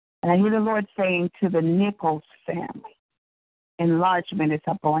 And I hear the Lord saying to the Nichols family, enlargement is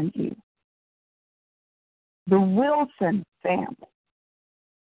upon you. The Wilson family,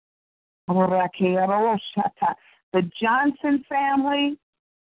 the Johnson family,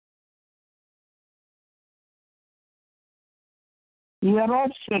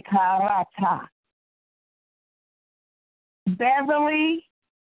 Beverly,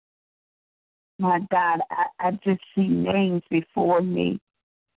 my God, I just see names before me.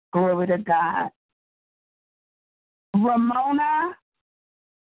 Glory to God. Ramona,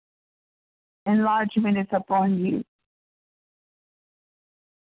 enlargement is upon you.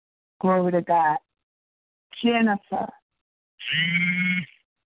 Glory to God. Jennifer,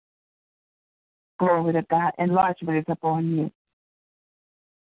 glory to God, enlargement is upon you.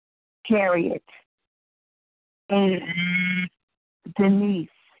 Harriet, and Denise,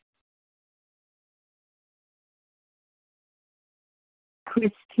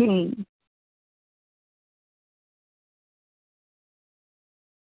 Christine,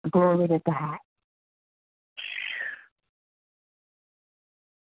 glory to God.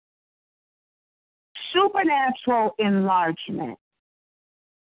 Supernatural enlargement.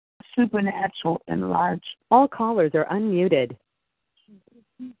 Supernatural enlargement. All callers are unmuted.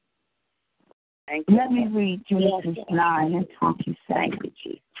 Let me read Genesis 9 and 27.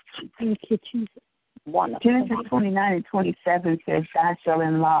 Thank you, Jesus. Genesis 29 and 27 says, God shall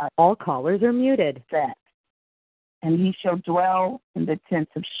enlarge All callers are muted. that, and he shall dwell in the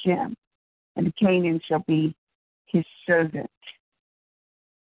tents of Shem, and Canaan shall be his servant.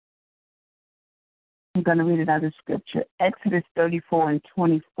 I'm going to read another scripture, Exodus 34 and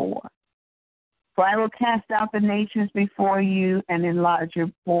 24. For I will cast out the nations before you and enlarge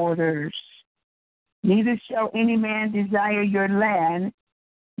your borders. Neither shall any man desire your land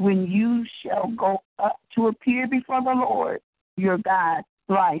when you shall go up to appear before the Lord your God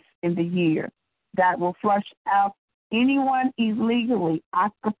thrice in the year. God will flush out anyone illegally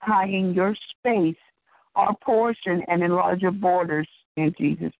occupying your space or portion and enlarge your borders in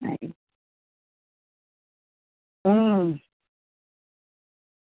Jesus' name.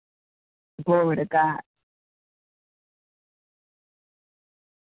 Glory to God.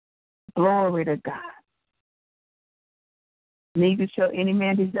 Glory to God. Neither shall any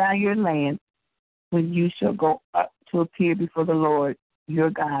man desire your land when you shall go up to appear before the Lord your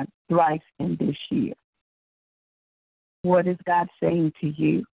God thrice in this year. What is God saying to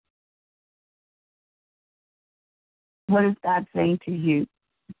you? What is God saying to you?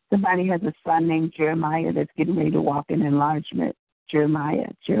 Somebody has a son named Jeremiah that's getting ready to walk in enlargement. Jeremiah.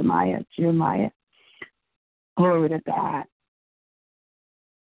 Glory to God.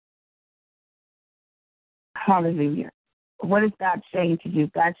 Hallelujah. What is God saying to you?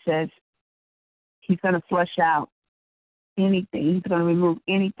 God says He's going to flush out anything. He's going to remove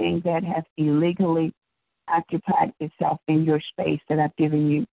anything that has illegally occupied itself in your space that I've given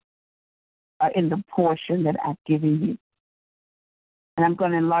you, in the portion that I've given you. And I'm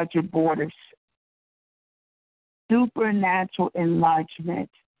going to enlarge your borders. Supernatural enlargement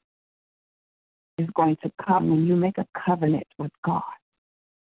is going to come when you make a covenant with God,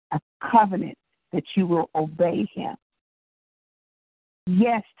 a covenant that you will obey Him.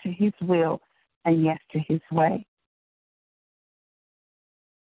 Yes to His will and yes to His way.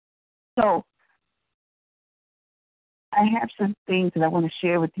 So I have some things that I want to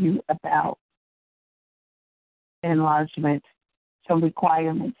share with you about enlargement, some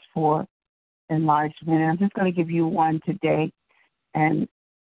requirements for enlargement. And I'm just going to give you one today. And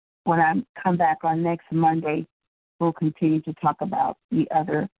when I come back on next Monday, we'll continue to talk about the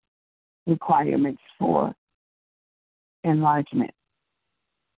other requirements for enlargement.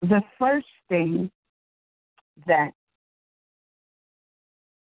 The first thing that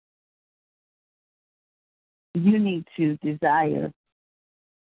you need to desire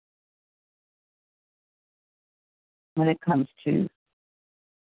when it comes to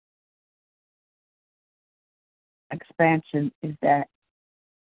expansion is that,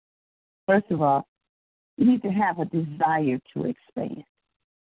 first of all, you need to have a desire to expand.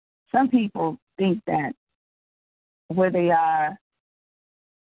 Some people think that where they are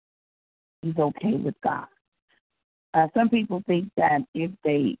is okay with God. Some people think that if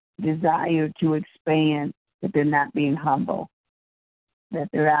they desire to expand, that they're not being humble, that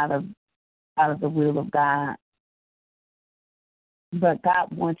they're out of the will of God. But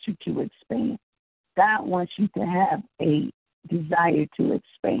God wants you to expand. God wants you to have a desire to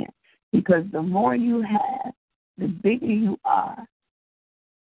expand, because the more you have, the bigger you are,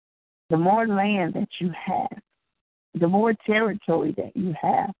 the more land that you have, the more territory that you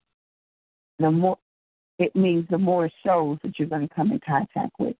have, the more it means the more souls that you're going to come in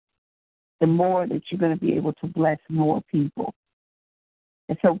contact with, the more that you're going to be able to bless more people.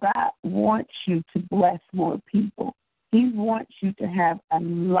 And so God wants you to bless more people. He wants you to have a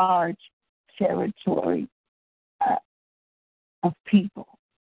large territory of people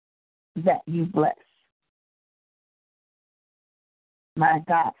that you bless. My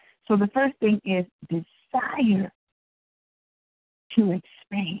God. So the first thing is desire to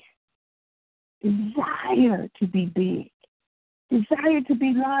expand. Desire to be big. Desire to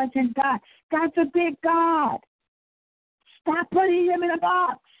be large in God. God's a big God. Stop putting Him in a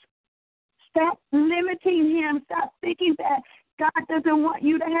box. Stop limiting Him. Stop thinking that God doesn't want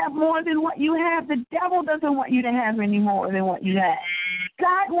you to have more than what you have. The devil doesn't want you to have any more than what you have.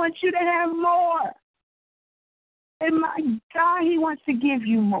 God wants you to have more. And my God, He wants to give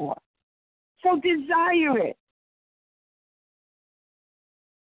you more. So desire it.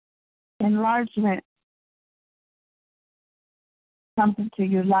 Enlargement comes into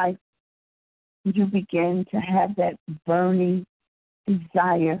your life. You begin to have that burning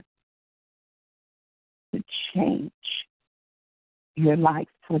desire to change your life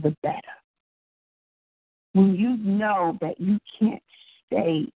for the better. When you know that you can't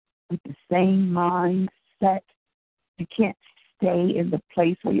stay with the same mindset, you can't stay in the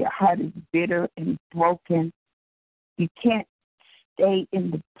place where your heart is bitter and broken, you can't stay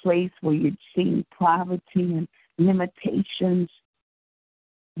in the place where you're seeing poverty and limitations,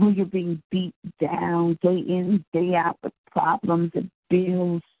 where you're being beat down day in, day out with problems and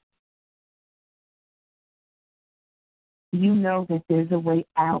bills. You know that there's a way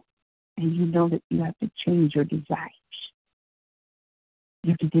out, and you know that you have to change your desires.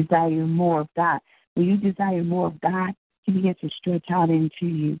 You have to desire more of God. When you desire more of God, He begins to stretch out into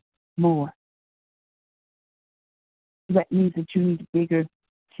you more. That means that you need bigger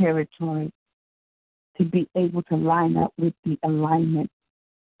territory to be able to line up with the alignment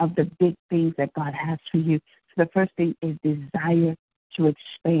of the big things that God has for you. So the first thing is desire to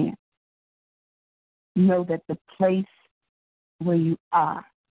expand. Know that the place where you are,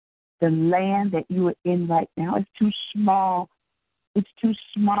 the land that you are in right now, is too small. It's too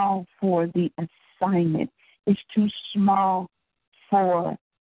small for the assignment. It's too small for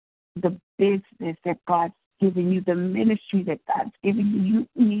the business that God's given you, the ministry that God's given you.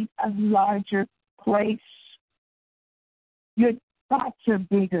 You need a larger place. Your thoughts are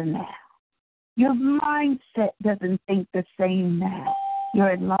bigger now. Your mindset doesn't think the same now.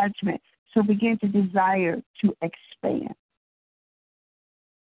 Your enlargement. So begin to desire to expand.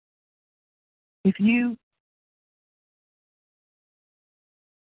 If you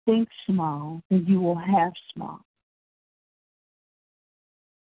think small, then you will have small.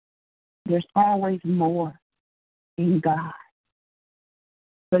 There's always more in God.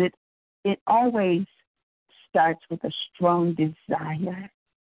 But it always starts with a strong desire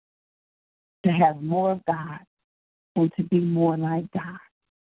to have more of God and to be more like God.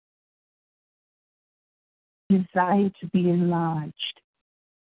 Desire to be enlarged.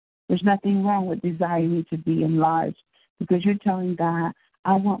 There's nothing wrong with desiring to be enlarged because you're telling God,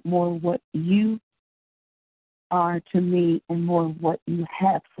 I want more of what you are to me and more of what you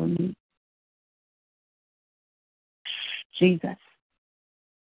have for me. Jesus.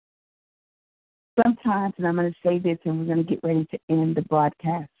 Sometimes, and I'm going to say this and we're going to get ready to end the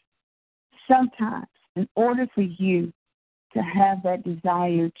broadcast. Sometimes, in order for you to have that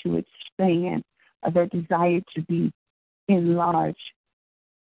desire to expand or that desire to be enlarged,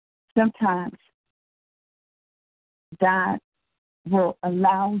 sometimes God will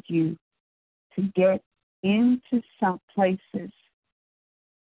allow you to get into some places.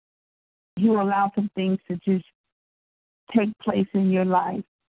 He will allow some things to just take place in your life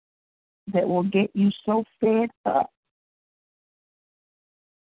that will get you so fed up.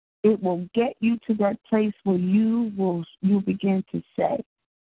 It will get you to that place where you begin to say,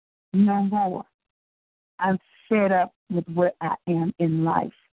 no more. I'm fed up with where I am in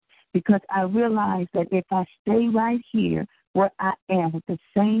life. Because I realize that if I stay right here where I am with the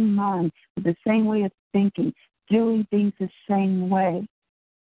same mind, with the same way of thinking, doing things the same way,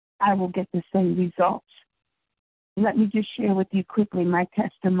 I will get the same results. Let me just share with you quickly my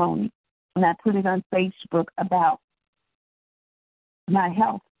testimony. And I put it on Facebook about my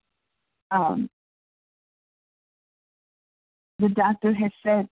health. The doctor has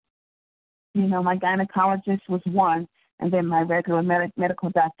said, my gynecologist was one, and then my regular medical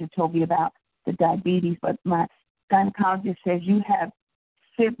doctor told me about the diabetes, but my gynecologist says you have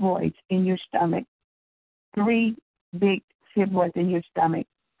fibroids in your stomach, 3 big fibroids in your stomach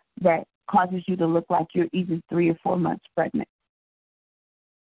that causes you to look like you're even 3 or 4 months pregnant.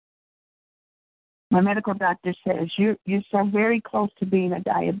 My medical doctor says you're so very close to being a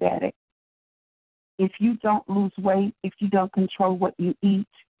diabetic. If you don't lose weight, if you don't control what you eat,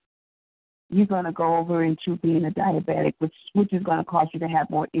 you're going to go over into being a diabetic, which is going to cause you to have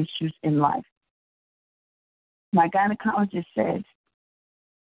more issues in life. My gynecologist says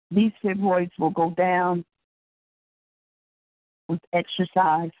these fibroids will go down with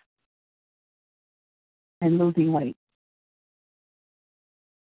exercise and losing weight.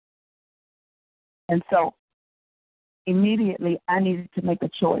 And so immediately I needed to make a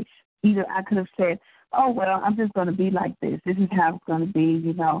choice. Either I could have said, oh, well, I'm just going to be like this. This is how it's going to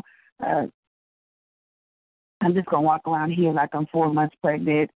be, I'm just going to walk around here like I'm 4 months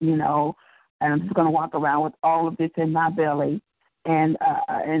pregnant, and I'm just going to walk around with all of this in my belly, and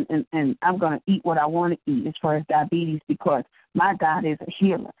I'm going to eat what I want to eat as far as diabetes because my God is a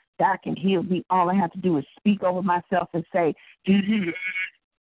healer. God can heal me. All I have to do is speak over myself and say,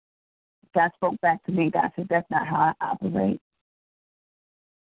 God spoke back to me. God said, that's not how I operate.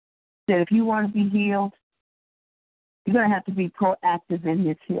 He said, if you want to be healed, you're going to have to be proactive in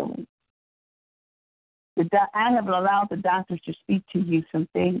this healing. I have allowed the doctors to speak to you some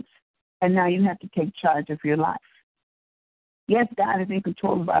things, and now you have to take charge of your life. Yes, God is in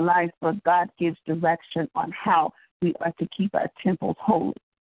control of our lives, but God gives direction on how we are to keep our temples holy.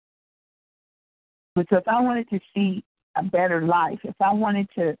 But so if I wanted to see a better life, if I wanted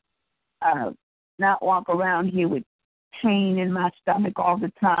to not walk around here with pain in my stomach all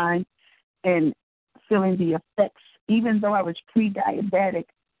the time and feeling the effects, even though I was pre-diabetic,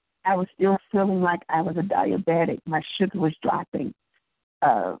 I was still feeling like I was a diabetic. My sugar was dropping.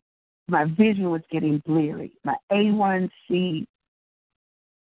 My vision was getting bleary. My A1C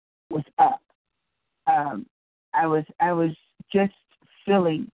was up. I was just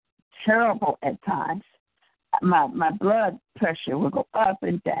feeling terrible at times. My blood pressure would go up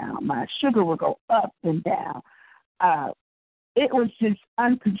and down. My sugar would go up and down. It was just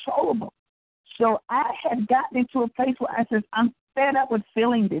uncontrollable. So I had gotten into a place where I said, I'm fed up with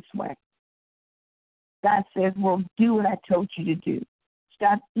feeling this way. God says, well, do what I told you to do.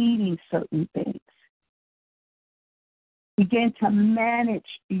 Stop eating certain things. Begin to manage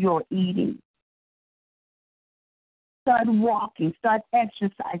your eating. Start walking. Start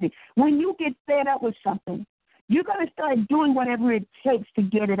exercising. When you get fed up with something, you're going to start doing whatever it takes to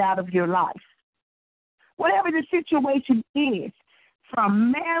get it out of your life. Whatever the situation is,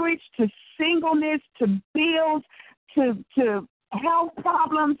 from marriage to singleness to bills to health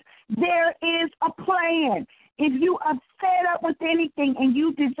problems, there is a plan. If you are fed up with anything and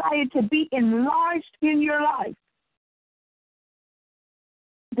you desire to be enlarged in your life,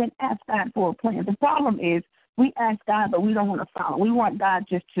 then ask God for a plan. The problem is we ask God, but we don't want to follow. We want God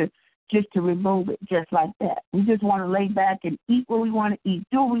just to remove it just like that. We just want to lay back and eat what we want to eat,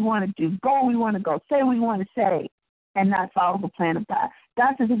 do what we want to do, go where we want to go, say what we want to say, and not follow the plan of God.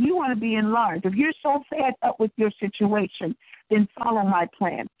 God says, if you want to be enlarged, if you're so fed up with your situation, then follow my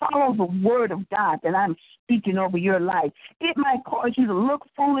plan. Follow the word of God that I'm speaking over your life. It might cause you to look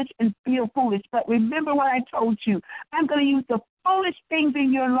foolish and feel foolish, but remember what I told you. I'm going to use the foolish things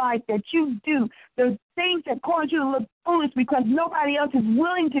in your life that you do, the things that cause you to look foolish because nobody else is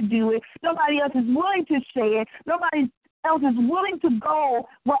willing to do it, nobody else is willing to say it, nobody else is willing to go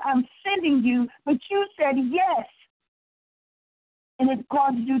where I'm sending you, but you said yes. And it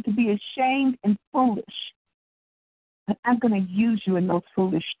causes you to be ashamed and foolish. But I'm going to use you in those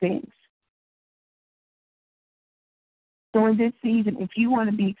foolish things. So in this season, if you want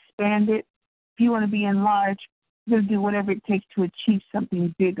to be expanded, if you want to be enlarged, you're going to do whatever it takes to achieve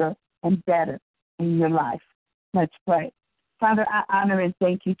something bigger and better in your life. Let's pray. Father, I honor and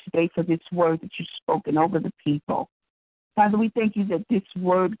thank you today for this word that you've spoken over the people. Father, we thank you that this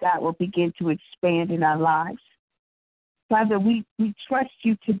word, God, will begin to expand in our lives. Father, we trust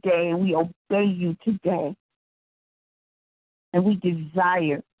you today and we obey you today. And we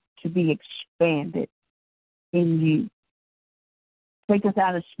desire to be expanded in you. Take us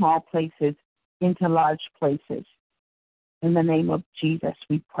out of small places into large places. In the name of Jesus,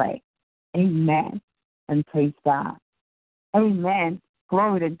 we pray. Amen. And praise God. Amen.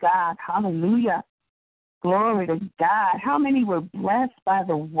 Glory to God. Hallelujah. Glory to God. How many were blessed by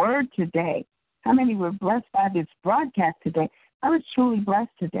the word today? How many were blessed by this broadcast today? I was truly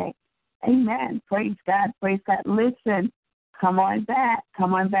blessed today. Amen. Praise God. Praise God. Listen, come on back.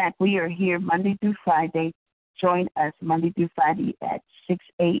 Come on back. We are here Monday through Friday. Join us Monday through Friday at 6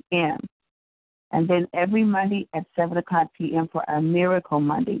 a.m. And then every Monday at 7 o'clock p.m. for our Miracle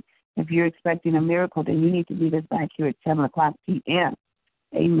Monday. If you're expecting a miracle, then you need to meet us back here at 7 o'clock p.m.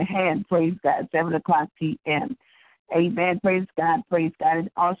 Amen. Praise God. 7 o'clock p.m. Amen. Praise God. Praise God. And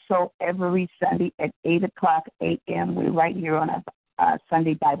also every Sunday at 8 o'clock a.m. We're right here on our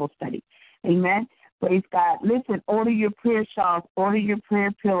Sunday Bible study. Amen. Praise God. Listen, order your prayer shawls, order your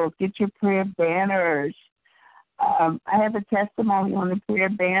prayer pillows, get your prayer banners. I have a testimony on the prayer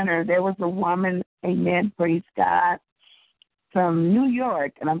banner. There was a woman, amen, praise God, from New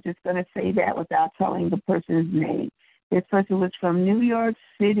York, and I'm just going to say that without telling the person's name. This person was from New York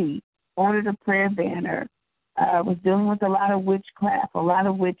City, ordered a prayer banner, was dealing with a lot of witchcraft.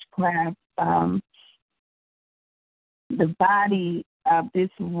 The body of this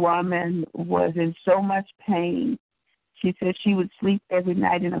woman was in so much pain. She said she would sleep every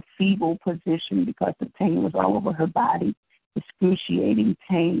night in a feeble position because the pain was all over her body, excruciating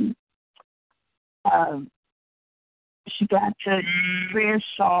pain. She got the prayer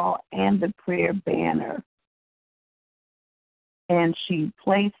shawl and the prayer banner, and she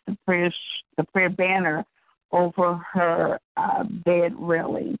placed the prayer banner over her bed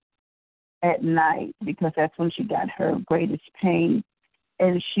railing at night because that's when she got her greatest pain.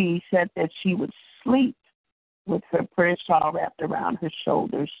 And she said that she would sleep with her prayer shawl wrapped around her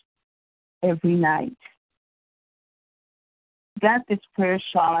shoulders every night. Got this prayer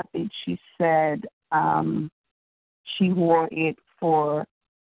shawl, I think she said she wore it for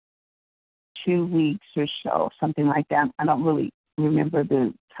 2 weeks or so, something like that. I don't really remember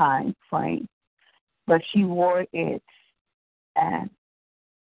the time frame. But she wore it, and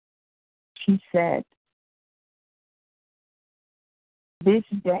she said, this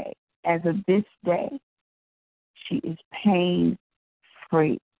day, as of this day, she is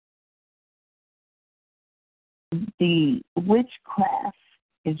pain-free. The witchcraft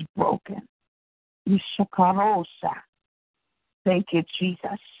is broken. Yishakarosa. Thank you,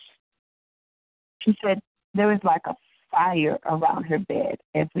 Jesus. She said there is like a fire around her bed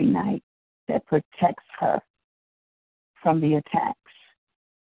every night that protects her from the attacks.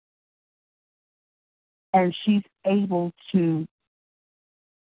 And she's able to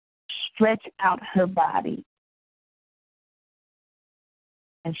stretch out her body.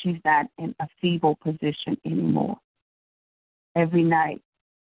 And she's not in a feeble position anymore. Every night,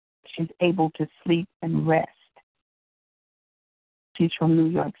 she's able to sleep and rest. She's from New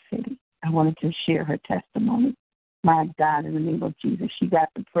York City. I wanted to share her testimony. My God, in the name of Jesus, she got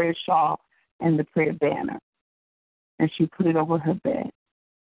the prayer shawl and the prayer banner, and she put it over her bed.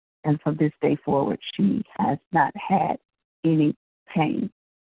 And from this day forward, she has not had any pain.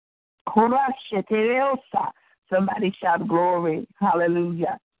 Somebody shout glory.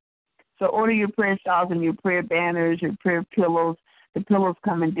 Hallelujah. So order your prayer shawls and your prayer banners, your prayer pillows. The pillows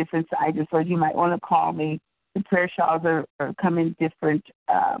come in different sizes, so you might want to call me. The prayer shawls are come in different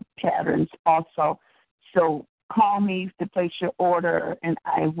patterns also. So call me to place your order, and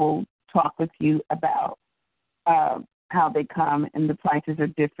I will talk with you about how they come, and the prices are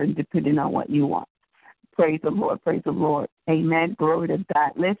different depending on what you want. Praise the Lord. Praise the Lord. Amen. Glory to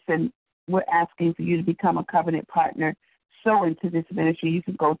God. Listen, we're asking for you to become a covenant partner. Sow into this ministry. You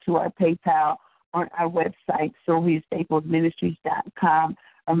can go to our PayPal on our website, SylviaStaplesMinistries.com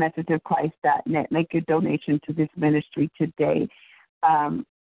or MessageOfChrist.net. Make your donation to this ministry today.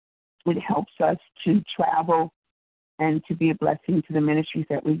 It helps us to travel and to be a blessing to the ministries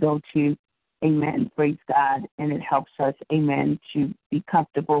that we go to. Amen. Praise God. And it helps us, amen, to be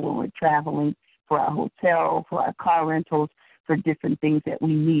comfortable when we're traveling, for our hotel, for our car rentals, for different things that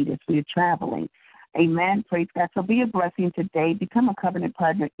we need as we are traveling. Amen. Praise God. So be a blessing today. Become a covenant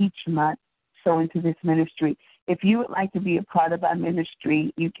partner each month. Sow into this ministry. If you would like to be a part of our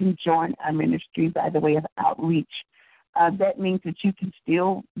ministry, you can join our ministry by the way of outreach. That means that you can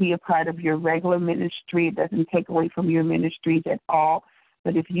still be a part of your regular ministry. It doesn't take away from your ministries at all.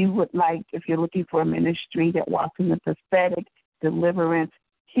 But if you would like, if you're looking for a ministry that walks in the prophetic, deliverance,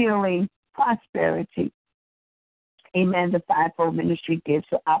 healing, prosperity, amen, the fivefold ministry gifts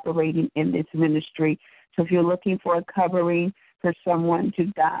are operating in this ministry. So if you're looking for a covering for someone to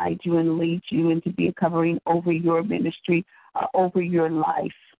guide you and lead you and to be a covering over your ministry, over your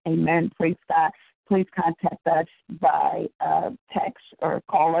life, amen, praise God, please contact us by text or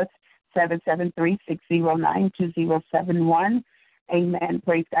call us 773-609-2071. Amen.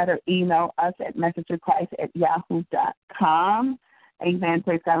 Praise God. Or email us at messageofchrist@yahoo.com. Amen.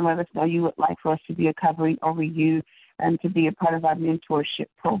 Praise God. And let us know you would like for us to be a covering over you and to be a part of our mentorship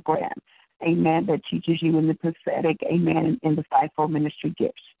program. Amen. That teaches you in the prophetic. Amen. In the fivefold ministry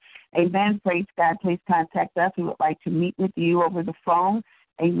gifts. Amen. Praise God. Please contact us. We would like to meet with you over the phone.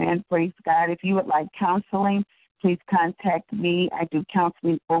 Amen. Praise God. If you would like counseling, please contact me. I do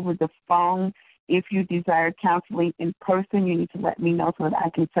counseling over the phone. If you desire counseling in person, you need to let me know so that I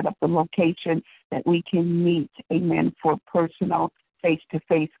can set up the location that we can meet, amen, for personal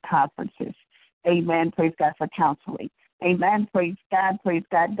face-to-face conferences. Amen. Praise God for counseling. Amen. Praise God. Praise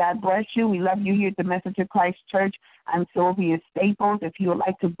God. God bless you. We love you here at the Message of Christ Church. I'm Sylvia Staples. If you would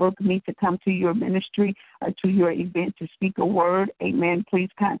like to book me to come to your ministry or to your event to speak a word, amen,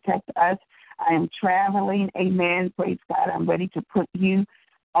 please contact us. I am traveling. Amen. Praise God. I'm ready to put you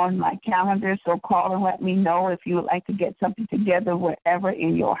on my calendar, so call and let me know if you would like to get something together wherever,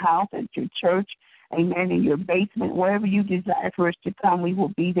 in your house, at your church, amen, in your basement, wherever you desire for us to come, we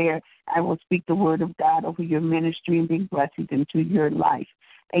will be there. I will speak the word of God over your ministry and bring blessings into your life.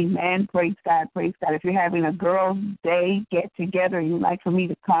 Amen. Praise God. Praise God. If you're having a girls' day get together and you'd like for me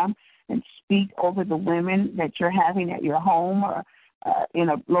to come and speak over the women that you're having at your home or in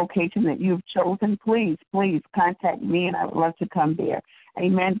a location that you've chosen, please contact me, and I would love to come there.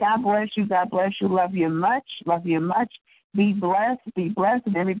 Amen. God bless you. God bless you. Love you much. Love you much. Be blessed. Be blessed.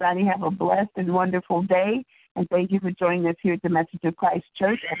 And everybody have a blessed and wonderful day. And thank you for joining us here at the Message of Christ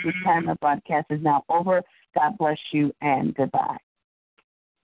Church. At this time, our broadcast is now over. God bless you and goodbye.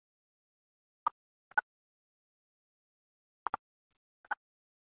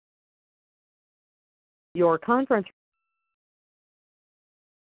 Your conference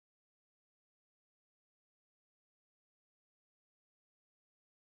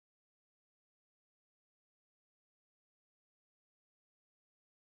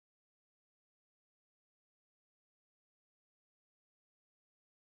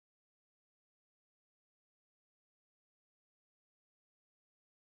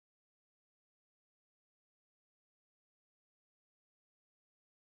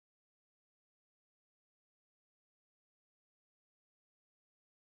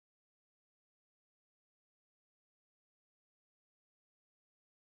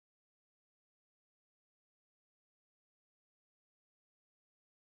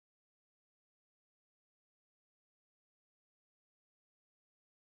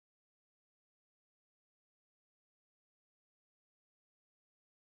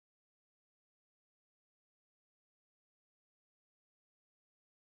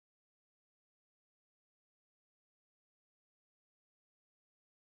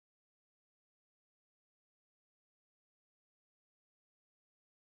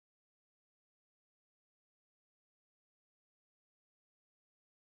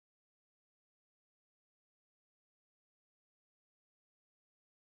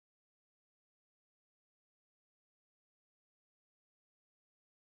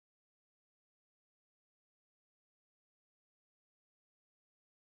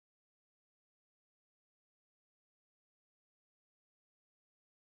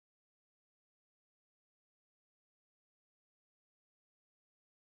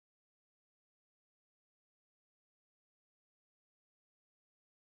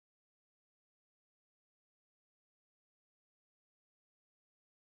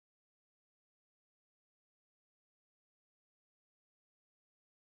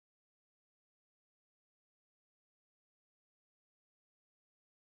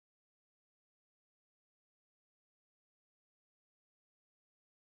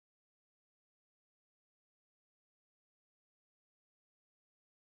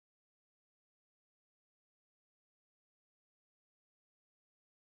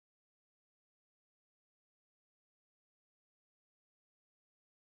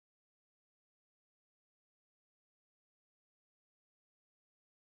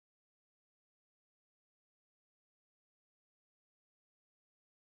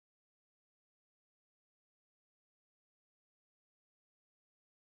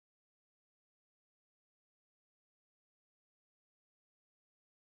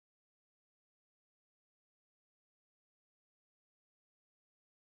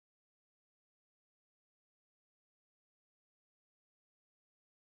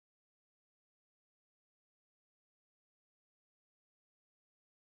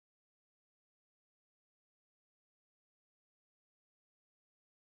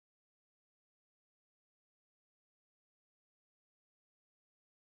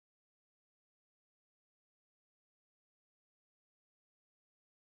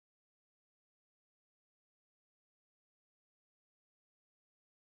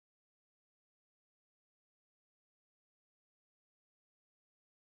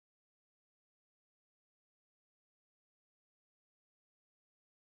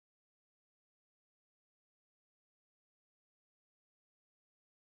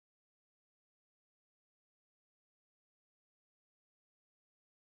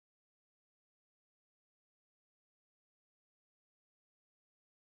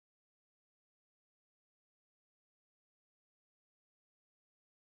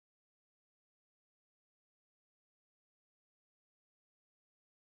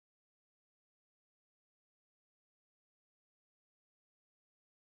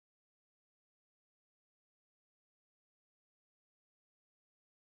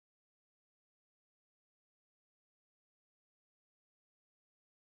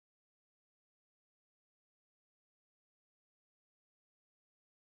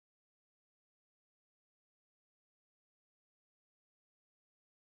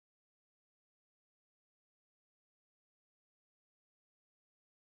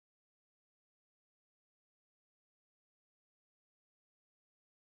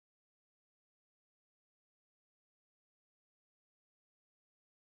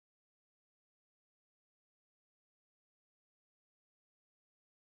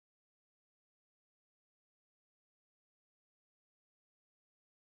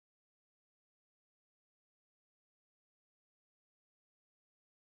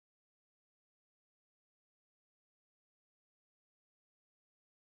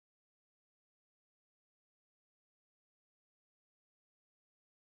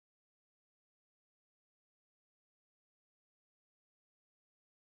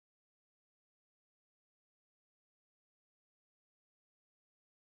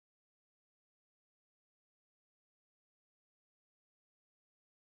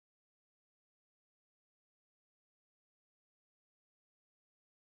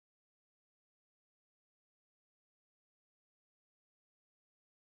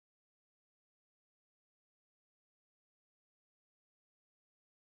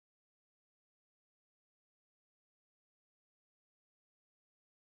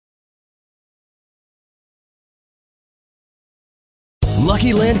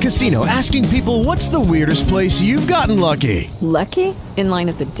Lucky Land Casino, asking people, what's the weirdest place you've gotten lucky? Lucky? In line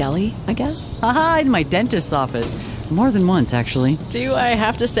at the deli, I guess? Aha, in my dentist's office. More than once, actually. Do I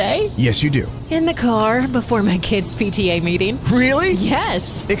have to say? Yes, you do. In the car before my kids' PTA meeting. Really?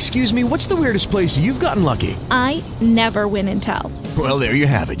 Yes. Excuse me, what's the weirdest place you've gotten lucky? I never win and tell. Well, there you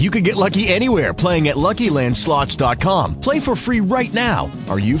have it. You can get lucky anywhere, playing at LuckyLandSlots.com. Play for free right now.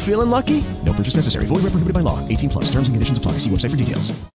 Are you feeling lucky? No purchase necessary. Void where prohibited by law. 18+. Terms and conditions apply. See website for details.